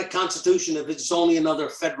looking at a constitution if it's only another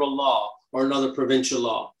federal law or another provincial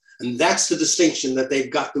law. And that's the distinction that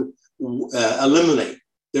they've got to eliminate.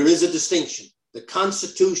 There is a distinction. The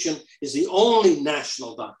Constitution is the only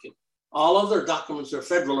national document. All other documents are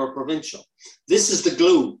federal or provincial. This is the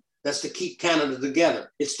glue that's to keep Canada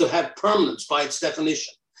together. It's to have permanence by its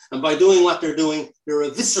definition. And by doing what they're doing, they're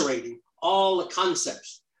eviscerating all the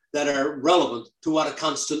concepts that are relevant to what a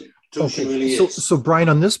constitution really is. So, Brian,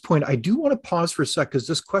 on this point, I do want to pause for a sec because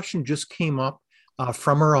this question just came up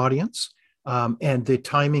from our audience, and the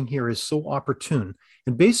timing here is so opportune.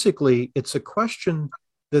 And basically, it's a question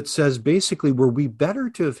that says, basically, were we better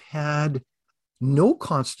to have had no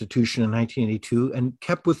constitution in 1982 and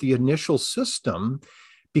kept with the initial system,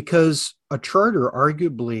 because a charter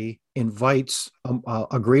arguably invites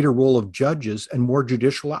a greater role of judges and more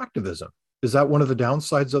judicial activism? Is that one of the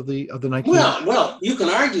downsides of the 1980s? Well, you can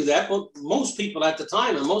argue that, but most people at the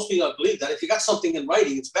time, and most people believe that if you got something in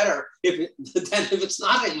writing, it's better than if it's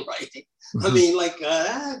not in writing. Mm-hmm. I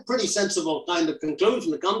mean, pretty sensible kind of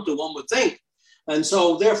conclusion to come to, one would think. And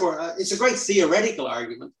so, therefore, it's a great theoretical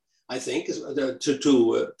argument, I think,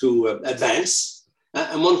 to advance.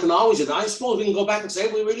 And one can always, I suppose we can go back and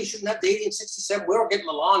say, we really shouldn't have the 1867. We were getting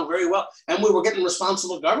along very well, and we were getting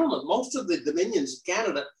responsible government. Most of the dominions of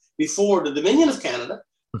Canada, before the Dominion of Canada,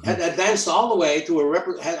 had advanced all the way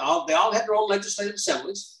to they all had their own legislative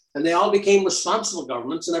assemblies, and they all became responsible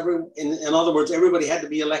governments. And in other words, everybody had to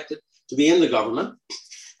be elected to be in the government,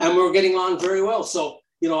 and we were getting along very well. So,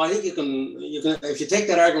 I think you can, if you take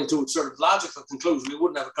that argument to its sort of logical conclusion, we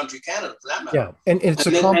wouldn't have a country Canada for that matter. Yeah, and it's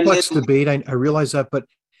a complex debate. I realize that, but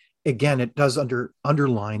again, it does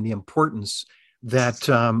underline the importance that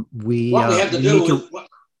we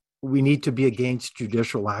need to be against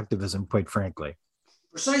judicial activism, quite frankly.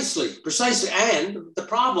 Precisely. And the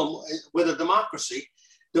problem with a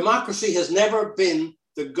democracy has never been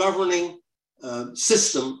the governing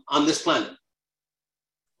system on this planet.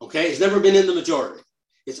 Okay, it's never been in the majority.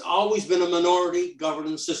 It's always been a minority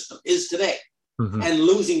governance system, is today, and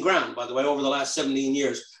losing ground, by the way, over the last 17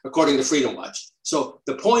 years, according to Freedom Watch. So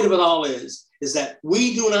the point of it all is that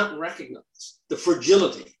we do not recognize the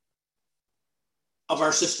fragility of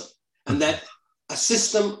our system, and that a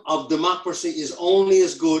system of democracy is only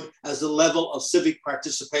as good as the level of civic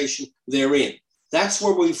participation therein. That's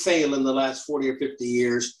where we fail in the last 40 or 50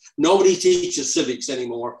 years. Nobody teaches civics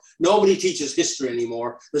anymore. Nobody teaches history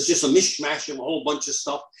anymore. There's just a mishmash of a whole bunch of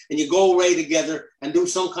stuff. And you go away together and do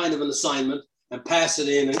some kind of an assignment and pass it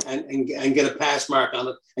in and get a pass mark on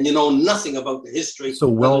it. And you know nothing about the history. So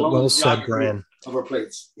well said, Brian. Of our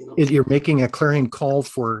place. You're making a clarion call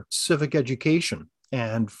for civic education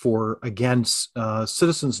and for, again,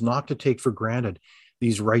 citizens not to take for granted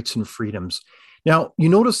these rights and freedoms. Now, you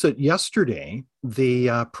notice that yesterday,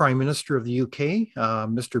 the Prime Minister of the UK,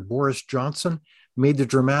 Mr. Boris Johnson, made the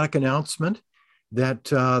dramatic announcement that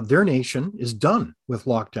their nation is done with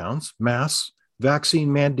lockdowns, masks,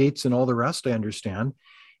 vaccine mandates, and all the rest, I understand.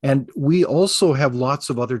 And we also have lots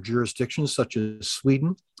of other jurisdictions, such as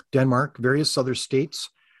Sweden, Denmark, various other states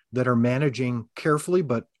that are managing carefully,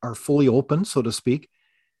 but are fully open, so to speak.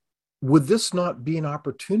 Would this not be an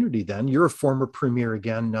opportunity then? You're a former premier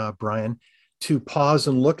again, Brian, to pause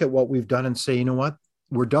and look at what we've done and say, you know what,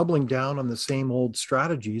 we're doubling down on the same old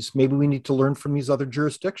strategies. Maybe we need to learn from these other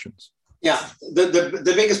jurisdictions. Yeah,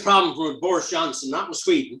 the biggest problem with Boris Johnson, not with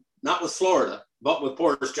Sweden, not with Florida, but with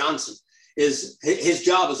Boris Johnson, is his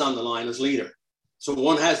job is on the line as leader. So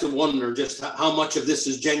one has to wonder just how much of this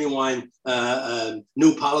is genuine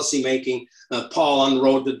new policy making. Paul on the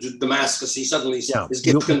road to Damascus, he suddenly is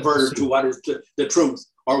getting converted to what is the truth,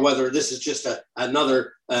 or whether this is just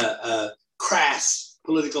another crass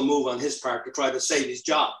political move on his part to try to save his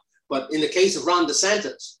job. But in the case of Ron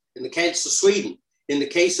DeSantis, in the case of Sweden, in the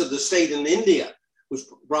case of the state in India, which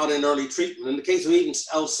brought in early treatment, in the case of even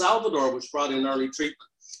El Salvador, which brought in early treatment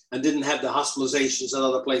and didn't have the hospitalizations that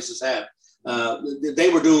other places have, they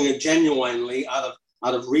were doing it genuinely out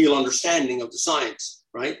of real understanding of the science,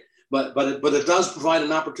 right? But it does provide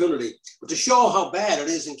an opportunity. But to show how bad it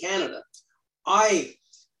is in Canada, I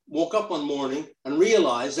woke up one morning and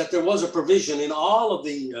realized that there was a provision in all of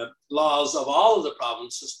the laws of all of the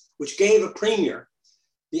provinces which gave a premier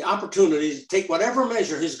the opportunity to take whatever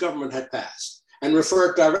measure his government had passed and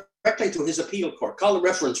refer it directly to his appeal court, called a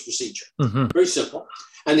reference procedure. Mm-hmm. Very simple.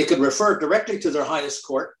 And they could refer it directly to their highest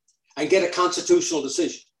court and get a constitutional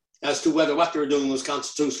decision as to whether what they were doing was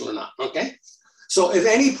constitutional or not, okay? So if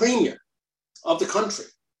any premier of the country,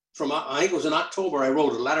 from, I think it was in October, I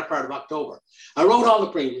wrote it, the latter part of October, I wrote all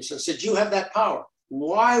the premiers and said, you have that power.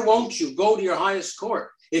 Why won't you go to your highest court?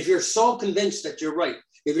 If you're so convinced that you're right,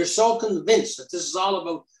 if you're so convinced that this is all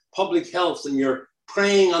about public health and you're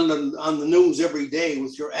praying on the news every day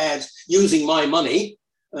with your ads using my money,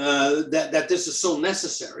 that this is so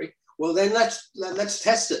necessary, well, then let's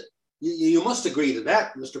test it. You must agree to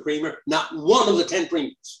that, Mr. Premier. Not one of the 10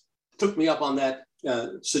 premiers took me up on that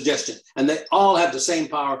suggestion. And they all have the same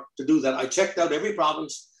power to do that. I checked out every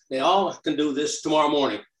province. They all can do this tomorrow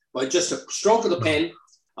morning. By just a stroke of the pen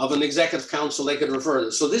of an executive council, they could refer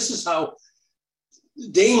this. So this is how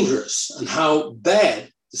dangerous and how bad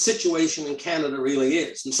the situation in Canada really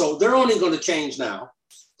is. And so they're only going to change now.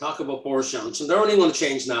 Talk about Boris Johnson. They're only going to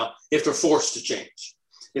change now if they're forced to change.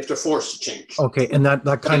 Okay, and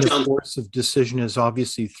that kind of force of decision is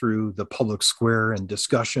obviously through the public square and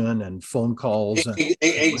discussion and phone calls.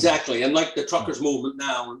 Exactly, and like the truckers movement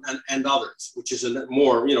now and others, which is a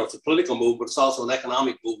more, it's a political movement, but it's also an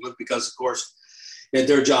economic movement because, of course,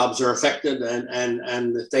 their jobs are affected,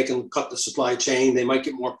 and if they can cut the supply chain, they might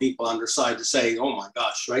get more people on their side to say, oh my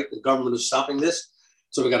gosh, right, the government is stopping this,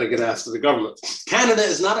 so we got to get after the government. Canada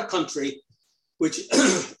is not a country which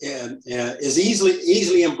is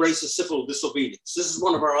easily embraces civil disobedience. This is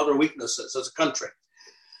one of our other weaknesses as a country.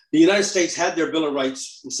 The United States had their Bill of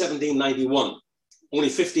Rights in 1791, only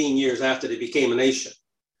 15 years after they became a nation.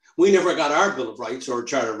 We never got our Bill of Rights or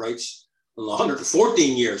Charter of Rights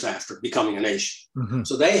 114 years after becoming a nation. Mm-hmm.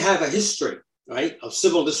 So they have a history, right, of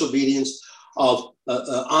civil disobedience, of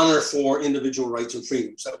honor for individual rights and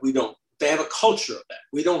freedoms that we don't. They have a culture of that.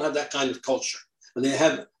 We don't have that kind of culture. And they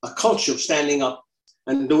have a culture of standing up.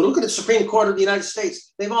 And look at the Supreme Court of the United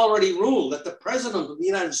States. They've already ruled that the President of the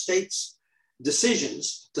United States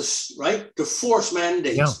decisions to force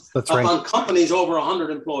mandates on companies over 100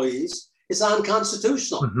 employees is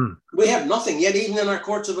unconstitutional. Mm-hmm. We have nothing yet, even in our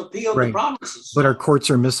courts of appeal in the provinces. But our courts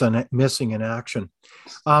are missing in action.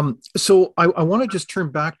 So I want to just turn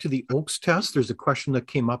back to the Oakes test. There's a question that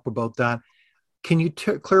came up about that. Can you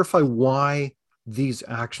clarify why these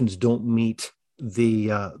actions don't meet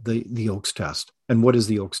the Oakes test, and what is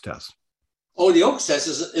the Oakes test? Oh, the Oakes test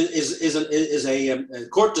is a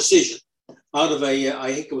court decision out of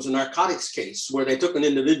I think it was a narcotics case where they took an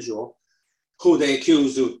individual who they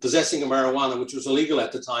accused of possessing a marijuana, which was illegal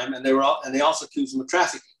at the time, and they also accused him of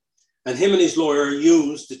trafficking. And him and his lawyer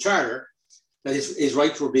used the charter that his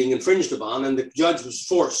rights were being infringed upon, and the judge was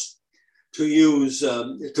forced to use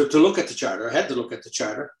to look at the charter. I had to look at the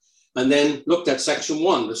charter. And then looked at Section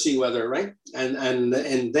 1 to see whether, right, and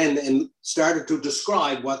then started to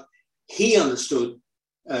describe what he understood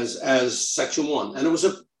as Section 1. And it was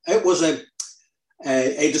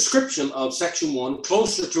a description of Section 1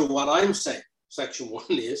 closer to what I'm saying Section 1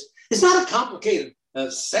 is. It's not a complicated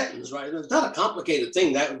sentence, right? It's not a complicated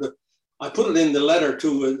thing. I put it in the letter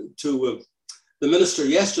to the minister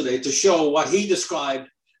yesterday to show what he described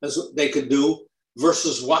as they could do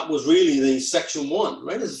versus what was really the Section 1,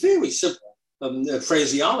 right? It's very simple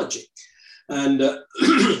phraseology. And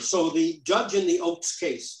so the judge in the Oakes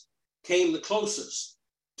case came the closest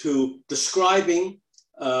to describing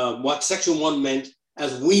what Section 1 meant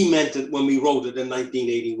as we meant it when we wrote it in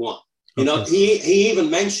 1981. You know, he even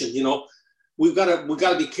mentioned, we've got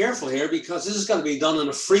to be careful here because this is going to be done in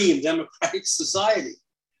a free and democratic society.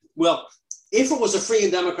 Well, if it was a free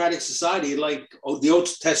and democratic society like the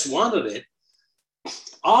Oakes test wanted it,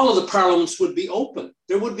 all of the parliaments would be open.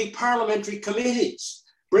 There would be parliamentary committees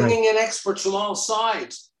bringing in experts from all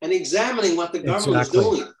sides and examining what the government is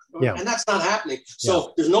doing. Yeah. And that's not happening.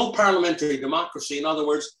 So there's no parliamentary democracy. In other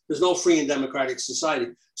words, there's no free and democratic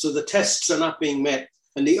society. So the tests are not being met.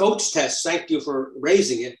 And the Oakes test, thank you for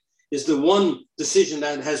raising it, is the one decision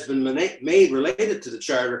that has been made related to the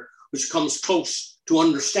Charter, which comes close to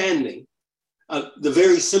understanding the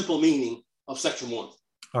very simple meaning of Section 1.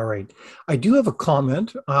 All right. I do have a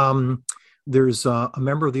comment. There's a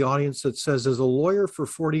member of the audience that says, as a lawyer for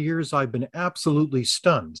 40 years, I've been absolutely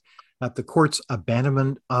stunned at the court's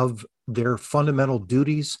abandonment of their fundamental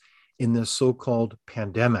duties in this so-called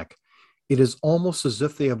pandemic. It is almost as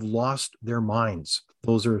if they have lost their minds.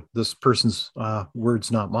 Those are this person's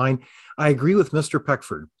words, not mine. I agree with Mr.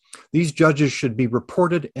 Peckford. These judges should be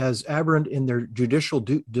reported as aberrant in their judicial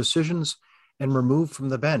decisions and removed from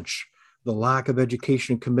the bench. The lack of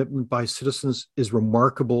education and commitment by citizens is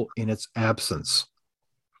remarkable in its absence.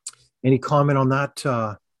 Any comment on that,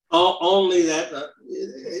 Only that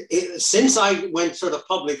since I went sort of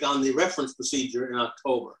public on the reference procedure in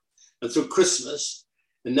October and through Christmas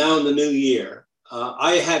and now in the new year,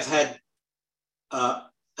 I have had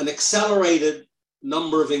an accelerated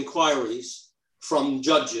number of inquiries from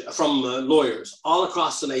lawyers all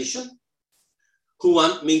across the nation who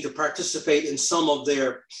want me to participate in some of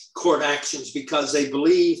their court actions because they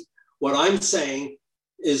believe what I'm saying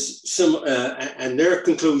is similar, and their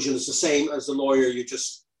conclusion is the same as the lawyer you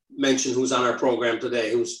just mentioned who's on our program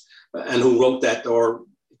today, who wrote that or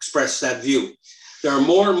expressed that view. There are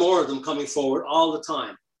more and more of them coming forward all the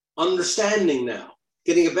time, understanding now,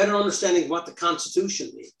 getting a better understanding of what the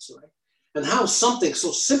Constitution means, right? And how something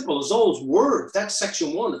so simple as those words, that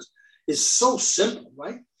section 1 is so simple,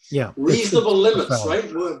 right? Yeah. Reasonable limits, right?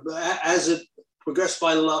 As it progressed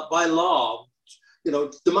by law,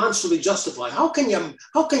 demonstrably justified. How can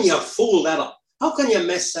you fool that up? How can you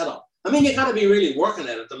mess that up? I mean, you got to be really working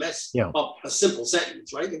at it to mess up a simple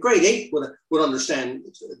sentence, right? A grade 8 would understand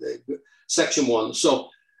the section 1. So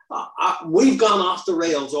we've gone off the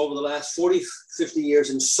rails over the last 40, 50 years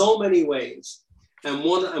in so many ways. And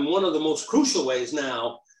one of the most crucial ways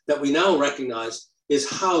now that we now recognize is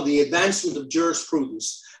how the advancement of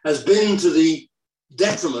jurisprudence has been to the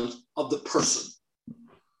detriment of the person,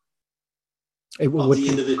 of the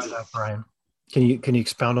individual. That, Brian? Can you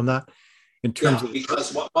expound on that? In terms of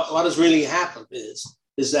because what has really happened is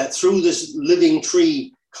that through this living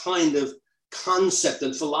tree kind of concept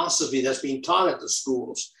and philosophy that's being taught at the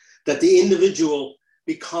schools, that the individual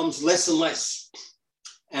becomes less and less,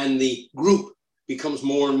 and the group becomes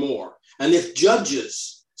more and more. And if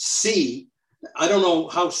judges see, I don't know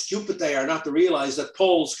how stupid they are not to realize that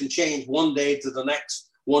polls can change one day to the next,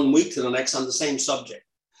 1 week to the next on the same subject.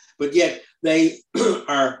 But yet they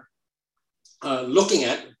are looking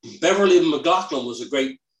at, Beverly McLaughlin was a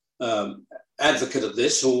great advocate of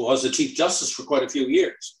this, who was the Chief Justice for quite a few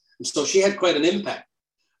years. And so she had quite an impact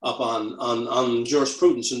on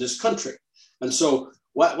jurisprudence in this country. And so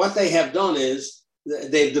what they have done is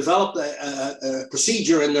they've developed a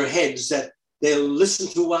procedure in their heads that they'll listen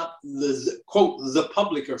to what the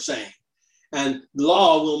public are saying. And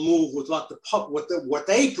law will move with what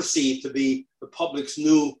they perceive to be the public's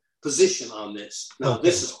new position on this. Now,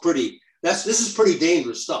 this is pretty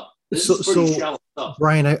dangerous stuff. This is pretty shallow stuff.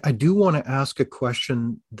 Brian, I do want to ask a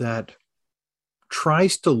question that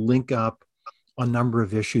tries to link up a number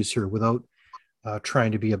of issues here without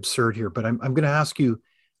trying to be absurd here. But I'm going to ask you,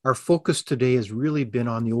 our focus today has really been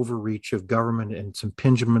on the overreach of government and its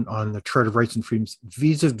impingement on the Charter of Rights and Freedoms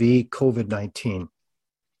vis-a-vis COVID-19.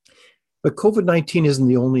 But COVID-19 isn't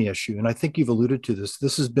the only issue, and I think you've alluded to this.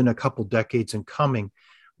 This has been a couple decades in coming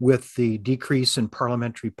with the decrease in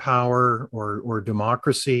parliamentary power or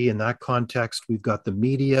democracy. In that context, we've got the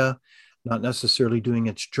media not necessarily doing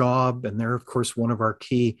its job, and they're, of course, one of our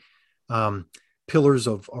key pillars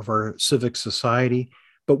of our civic society.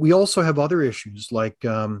 But we also have other issues like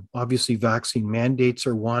obviously vaccine mandates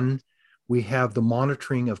are one. We have the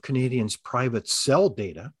monitoring of Canadians' private cell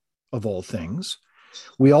data, of all things.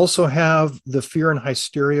 We also have the fear and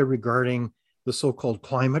hysteria regarding the so-called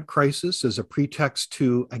climate crisis as a pretext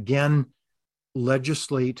to, again,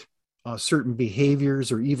 legislate certain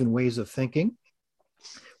behaviors or even ways of thinking.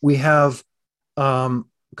 We have kind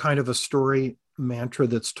of a story mantra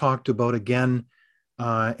that's talked about again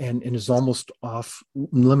and is almost off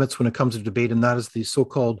limits when it comes to debate, and that is the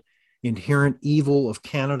so-called inherent evil of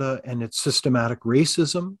Canada and its systematic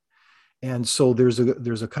racism. And so there's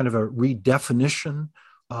a kind of a redefinition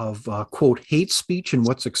of, quote, hate speech and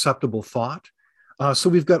what's acceptable thought. So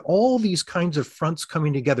we've got all these kinds of fronts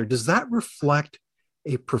coming together. Does that reflect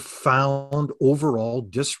a profound overall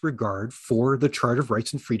disregard for the Charter of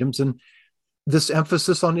Rights and Freedoms and this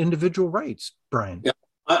emphasis on individual rights, Brian? Yeah,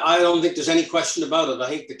 I don't think there's any question about it. I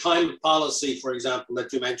think the climate policy, for example,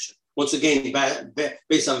 that you mentioned, once again,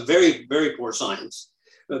 based on very, very poor science,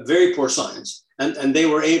 and they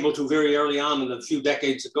were able to very early on in a few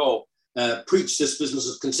decades ago preach this business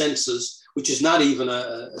of consensus, which is not even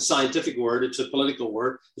a scientific word, it's a political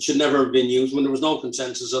word. It should never have been used when there was no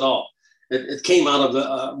consensus at all. It came out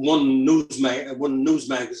of one news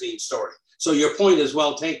magazine story. So your point is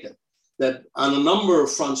well taken, that on a number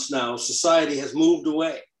of fronts now, society has moved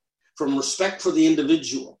away from respect for the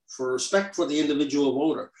individual, for respect for the individual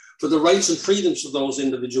voter, for the rights and freedoms of those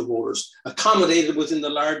individual voters, accommodated within the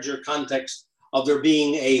larger context of there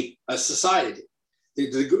being a society.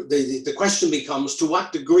 The question becomes, to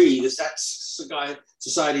what degree does that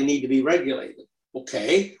society need to be regulated?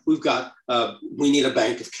 Okay, we need a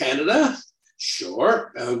Bank of Canada,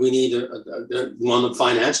 sure. We need one of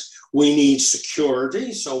finance. We need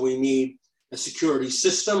security, so we need a security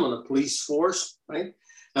system and a police force, right?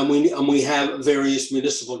 And we have various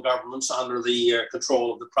municipal governments under the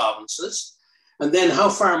control of the provinces. And then how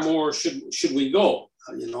far more should we go?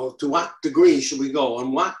 To what degree should we go?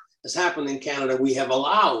 And what has happened in Canada, we have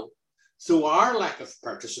allowed through our lack of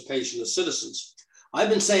participation as citizens. I've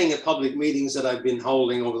been saying at public meetings that I've been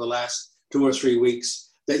holding over the last 2 or 3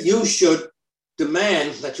 weeks that you should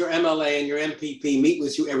demand that your MLA and your MPP meet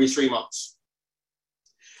with you every 3 months.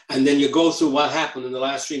 And then you go through what happened in the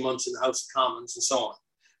last 3 months in the House of Commons and so on,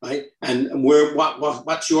 right? And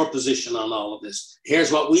what's your position on all of this?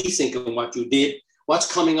 Here's what we think of what you did.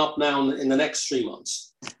 What's coming up now in the next 3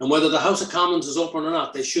 months? And whether the House of Commons is open or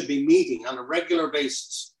not, they should be meeting on a regular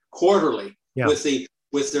basis, quarterly, with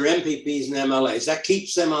their MPPs and MLAs. That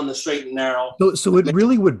keeps them on the straight and narrow. So it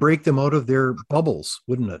really would break them out of their bubbles,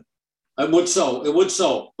 wouldn't it? It would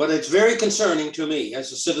so. But it's very concerning to me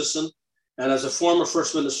as a citizen and as a former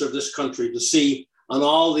First Minister of this country to see on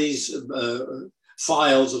all these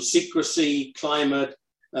files of secrecy, climate,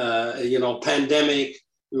 pandemic,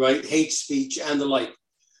 right, hate speech and the like,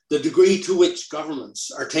 the degree to which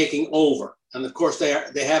governments are taking over. And of course they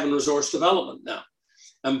have in resource development now.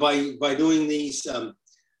 And by doing these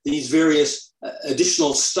various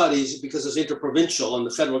additional studies, because it's interprovincial and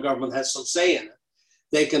the federal government has some say in it,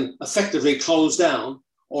 they can effectively close down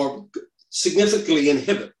or significantly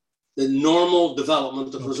inhibit the normal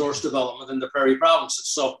development of resource development in the prairie provinces.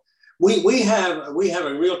 So we have a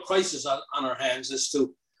real crisis on our hands as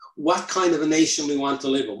to what kind of a nation we want to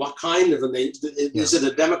live in. What kind of a nation? Is it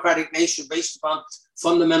a democratic nation based upon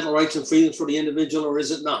fundamental rights and freedoms for the individual, or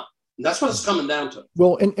is it not? And that's what it's coming down to.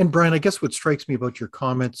 Well, and Brian, I guess what strikes me about your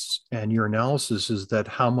comments and your analysis is that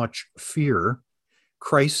how much fear,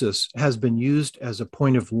 crisis has been used as a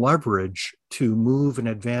point of leverage to move and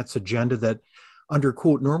advance agenda that under,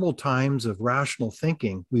 quote, normal times of rational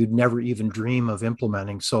thinking, we would never even dream of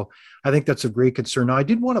implementing. So I think that's a great concern. Now, I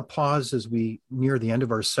did want to pause as we near the end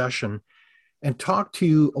of our session and talk to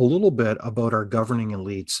you a little bit about our governing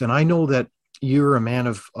elites. And I know that you're a man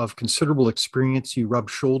of considerable experience. You rub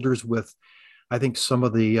shoulders with, I think, some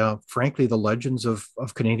of the, frankly, the legends of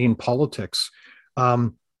Canadian politics.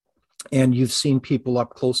 And you've seen people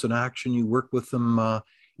up close in action. You work with them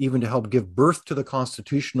even to help give birth to the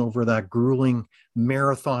Constitution over that grueling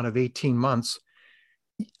marathon of 18 months.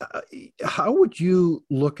 How would you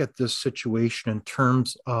look at this situation in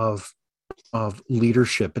terms of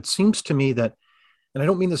leadership? It seems to me that, and I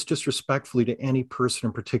don't mean this disrespectfully to any person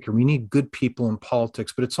in particular, we need good people in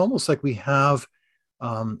politics, but it's almost like we have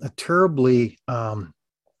a terribly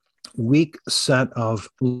weak set of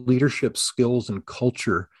leadership skills and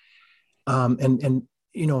culture. And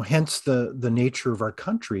hence the nature of our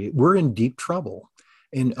country. We're in deep trouble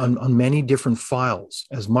on many different files,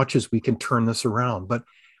 as much as we can turn this around. But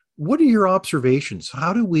what are your observations?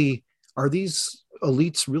 Are these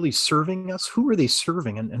elites really serving us? Who are they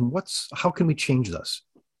serving? And how can we change this?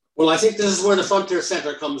 Well, I think this is where the Frontier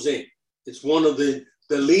Centre comes in. It's one of the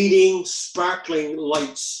leading sparkling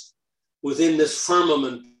lights within this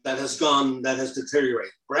firmament that has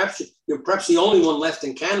deteriorated. Perhaps the only one left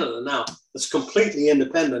in Canada now that's completely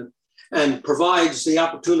independent and provides the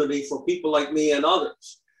opportunity for people like me and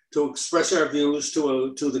others to express our views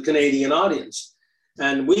to the Canadian audience.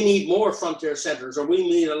 And we need more Frontier Centres, or we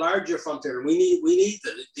need a larger frontier. We need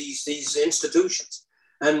these institutions,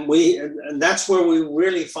 and that's where we've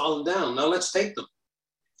really fallen down. Now let's take them.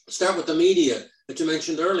 Start with the media that you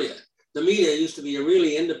mentioned earlier. The media used to be a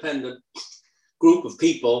really independent group of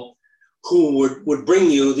people who would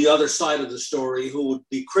bring you the other side of the story, who would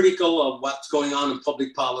be critical of what's going on in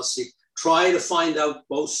public policy, try to find out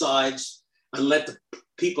both sides and let the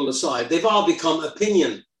people decide. They've all become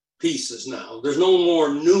opinion pieces now. There's no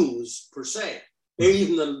more news per se.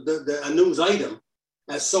 Even a news item,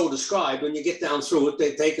 as so described, when you get down through it,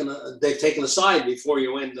 they've taken a side before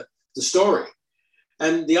you end the story.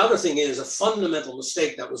 And the other thing is, a fundamental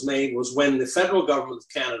mistake that was made was when the federal government of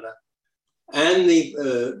Canada and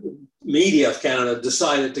the media of Canada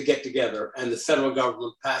decided to get together, and the federal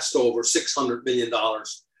government passed over $600 million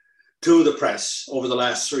to the press over the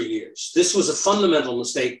last 3 years. This was a fundamental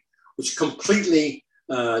mistake which completely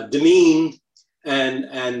demeaned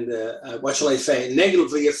and what shall I say,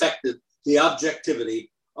 negatively affected the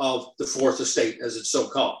objectivity of the Fourth Estate, as it's so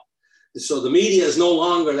called. So the media is no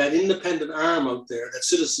longer that independent arm out there that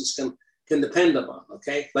citizens can depend upon,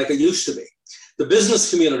 okay, like it used to be. The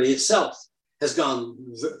business community itself has gone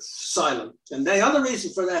silent. And the other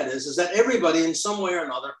reason for that is that everybody in some way or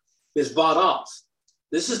another is bought off.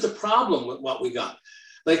 This is the problem with what we got.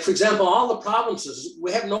 Like, for example, all the provinces,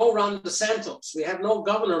 we have no Ron DeSantis. We have no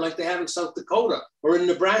governor like they have in South Dakota or in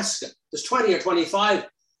Nebraska. There's 20 or 25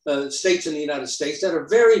 states in the United States that are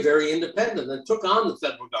very, very independent and took on the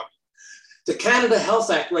federal government. The Canada Health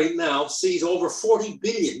Act right now sees over 40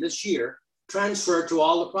 billion this year transferred to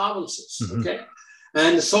all the provinces, okay?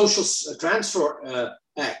 And the Social Transfer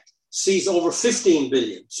Act sees over 15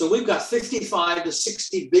 billion. So we've got 55 to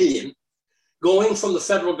 60 billion going from the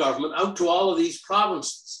federal government out to all of these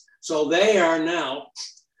provinces. So they are now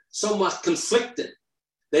somewhat conflicted.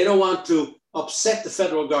 They don't want to upset the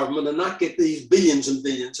federal government and not get these billions and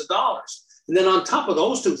billions of dollars. And then on top of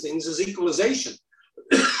those two things is equalization.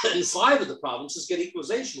 And 5 of the provinces get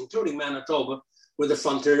equalization, including Manitoba, where the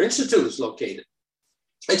Frontier Institute is located.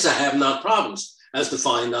 It's a have-not province, as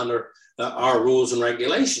defined under our rules and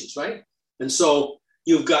regulations, right? And so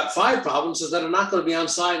you've got 5 provinces that are not going to be on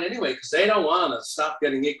side anyway, because they don't want to stop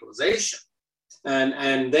getting equalization.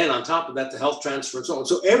 And then on top of that, the health transfer and so on.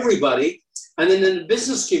 So everybody, and then in the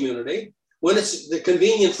business community, when it's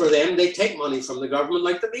convenient for them, they take money from the government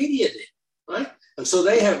like the media did, right? And so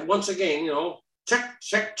they have, once again,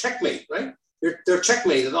 checkmate, right? They're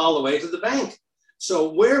checkmated all the way to the bank.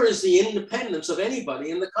 So where is the independence of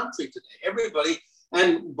anybody in the country today? Everybody,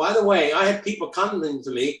 and by the way, I had people coming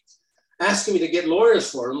to me asking me to get lawyers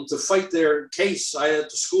for them to fight their case at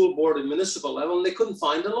the school board and municipal level, and they couldn't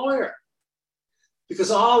find a lawyer.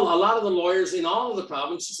 Because a lot of the lawyers in all of the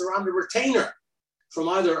provinces are under retainer from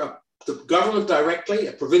either the government directly,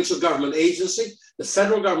 a provincial government agency, the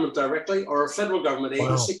federal government directly, or a federal government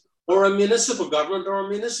agency, or a municipal government or a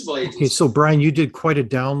municipal agency. Okay, so Brian, you did quite a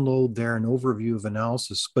download there, an overview of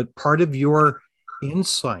analysis, but part of your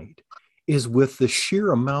insight is with the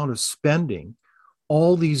sheer amount of spending,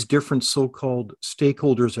 all these different so-called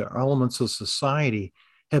stakeholders or elements of society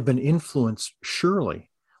have been influenced surely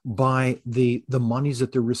by the monies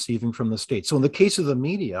that they're receiving from the state. So in the case of the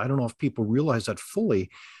media, I don't know if people realize that fully,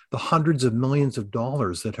 the hundreds of millions of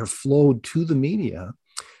dollars that have flowed to the media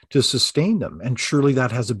to sustain them. And surely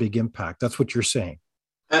that has a big impact. That's what you're saying.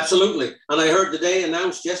 Absolutely. And I heard today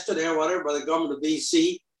announced yesterday or whatever by the government of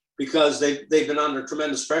BC, because they've been under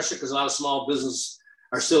tremendous pressure because a lot of small businesses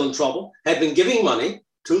are still in trouble, had been giving money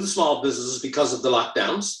to the small businesses because of the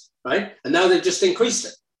lockdowns, right? And now they've just increased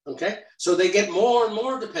it, okay? So they get more and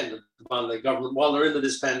more dependent upon the government while they're into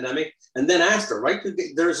this pandemic. And then after, right,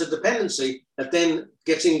 there's a dependency that then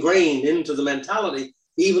gets ingrained into the mentality,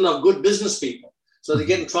 even of good business people. So they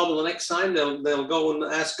get in trouble the next time, they'll go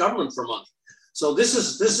and ask government for money. So this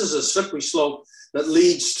is a slippery slope that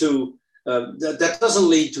leads to, that doesn't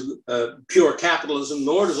lead to pure capitalism,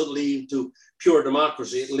 nor does it lead to pure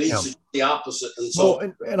democracy. It leads to the opposite. And so,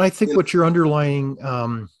 well, and I think what you're underlying,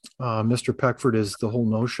 Mr. Peckford, is the whole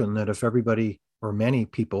notion that if everybody or many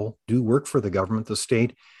people do work for the government, the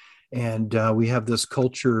state, and we have this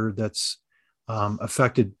culture that's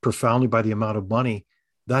affected profoundly by the amount of money,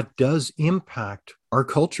 that does impact our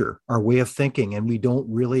culture, our way of thinking, and we don't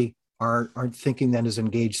really aren't thinking that as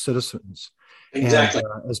engaged citizens. Exactly.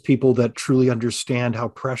 And, as people that truly understand how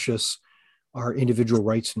precious our individual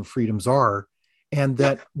rights and freedoms are, and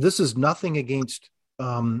that this is nothing against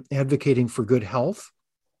advocating for good health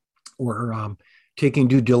or taking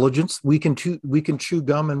due diligence. We can chew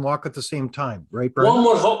gum and walk at the same time, right, Brian?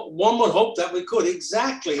 One would hope that we could,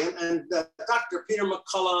 exactly. And Dr. Peter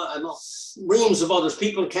McCullough and reams of others,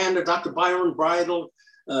 people in Canada, Dr. Byron Bridle,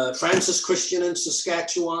 Francis Christian in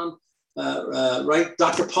Saskatchewan, right?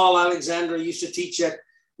 Dr. Paul Alexander used to teach at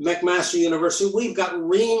McMaster University. We've got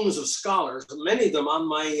reams of scholars, many of them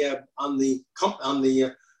on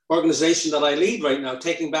the organization that I lead right now,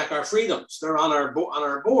 Taking Back Our Freedoms. They're on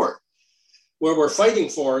our board, where we're fighting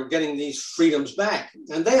for getting these freedoms back.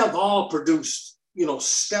 And they have all produced,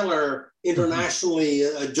 stellar, internationally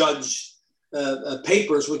judged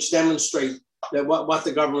papers which demonstrate that what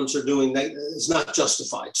the governments are doing is not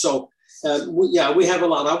justified. So, we have a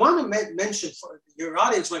lot. I want to mention, for your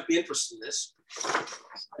audience might be interested in this,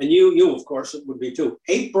 and you of course, it would be too.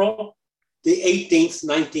 April the 18th,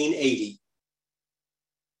 1980,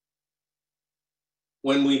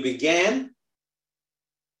 when we began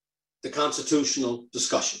the constitutional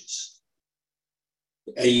discussions.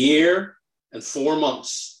 A year and 4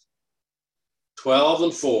 months, 12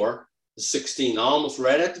 and 4, 16, almost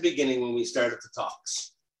right at the beginning when we started the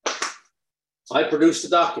talks. I produced a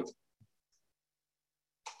document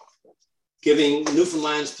giving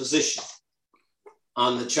Newfoundland's position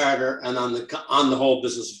on the charter and on the whole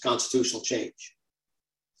business of constitutional change.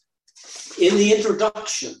 In the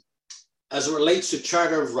introduction, as it relates to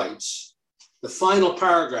Charter of Rights, the final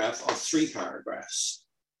paragraph of 3 paragraphs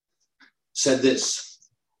said this: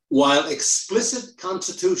 while explicit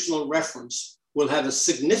constitutional reference will have a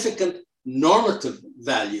significant normative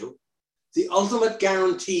value, the ultimate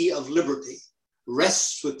guarantee of liberty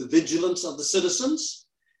rests with the vigilance of the citizens,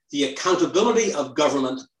 the accountability of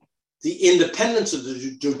government, the independence of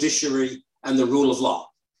the judiciary, and the rule of law.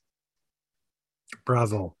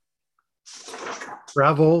 Bravo.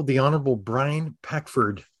 Bravo, the Honorable Brian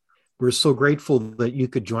Peckford. We're so grateful that you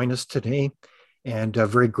could join us today, and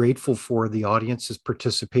very grateful for the audience's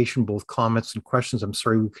participation, both comments and questions. I'm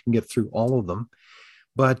sorry we couldn't get through all of them,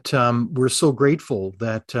 but we're so grateful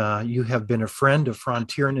that you have been a friend of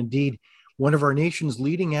Frontier, and indeed one of our nation's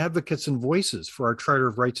leading advocates and voices for our Charter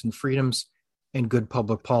of Rights and Freedoms and good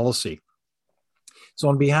public policy. So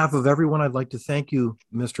on behalf of everyone, I'd like to thank you,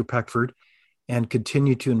 Mr. Peckford, and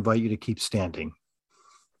continue to invite you to keep standing.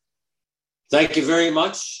 Thank you very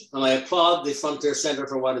much, and I applaud the Frontier Center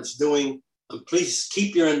for what it's doing. And please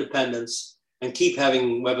keep your independence and keep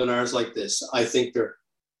having webinars like this. I think they're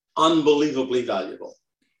unbelievably valuable.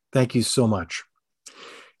 Thank you so much.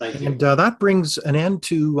 Thank you. And that brings an end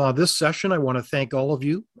to this session. I want to thank all of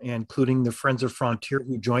you, including the Friends of Frontier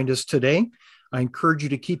who joined us today. I encourage you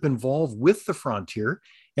to keep involved with the Frontier,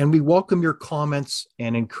 and we welcome your comments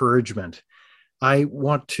and encouragement. I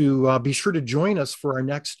want to be sure to join us for our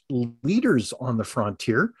next Leaders on the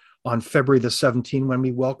Frontier on February the 17th, when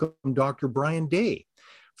we welcome Dr. Brian Day,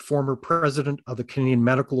 former president of the Canadian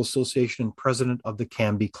Medical Association and president of the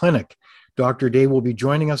Cambie Clinic. Dr. Day will be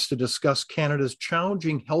joining us to discuss Canada's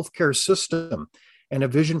challenging healthcare system and a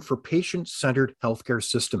vision for patient-centered healthcare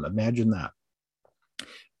system. Imagine that.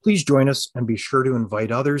 Please join us and be sure to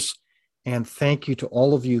invite others. And thank you to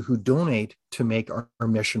all of you who donate to make our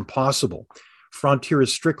mission possible. Frontier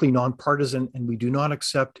is strictly nonpartisan, and we do not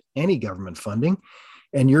accept any government funding.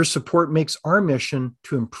 And your support makes our mission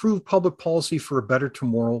to improve public policy for a better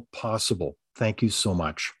tomorrow possible. Thank you so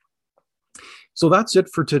much. So that's it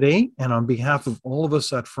for today. And on behalf of all of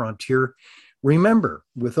us at Frontier, remember,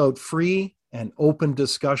 without free and open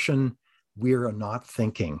discussion, we are not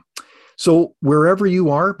thinking. So wherever you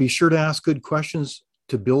are, be sure to ask good questions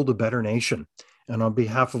to build a better nation. And on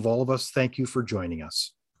behalf of all of us, thank you for joining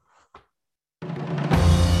us.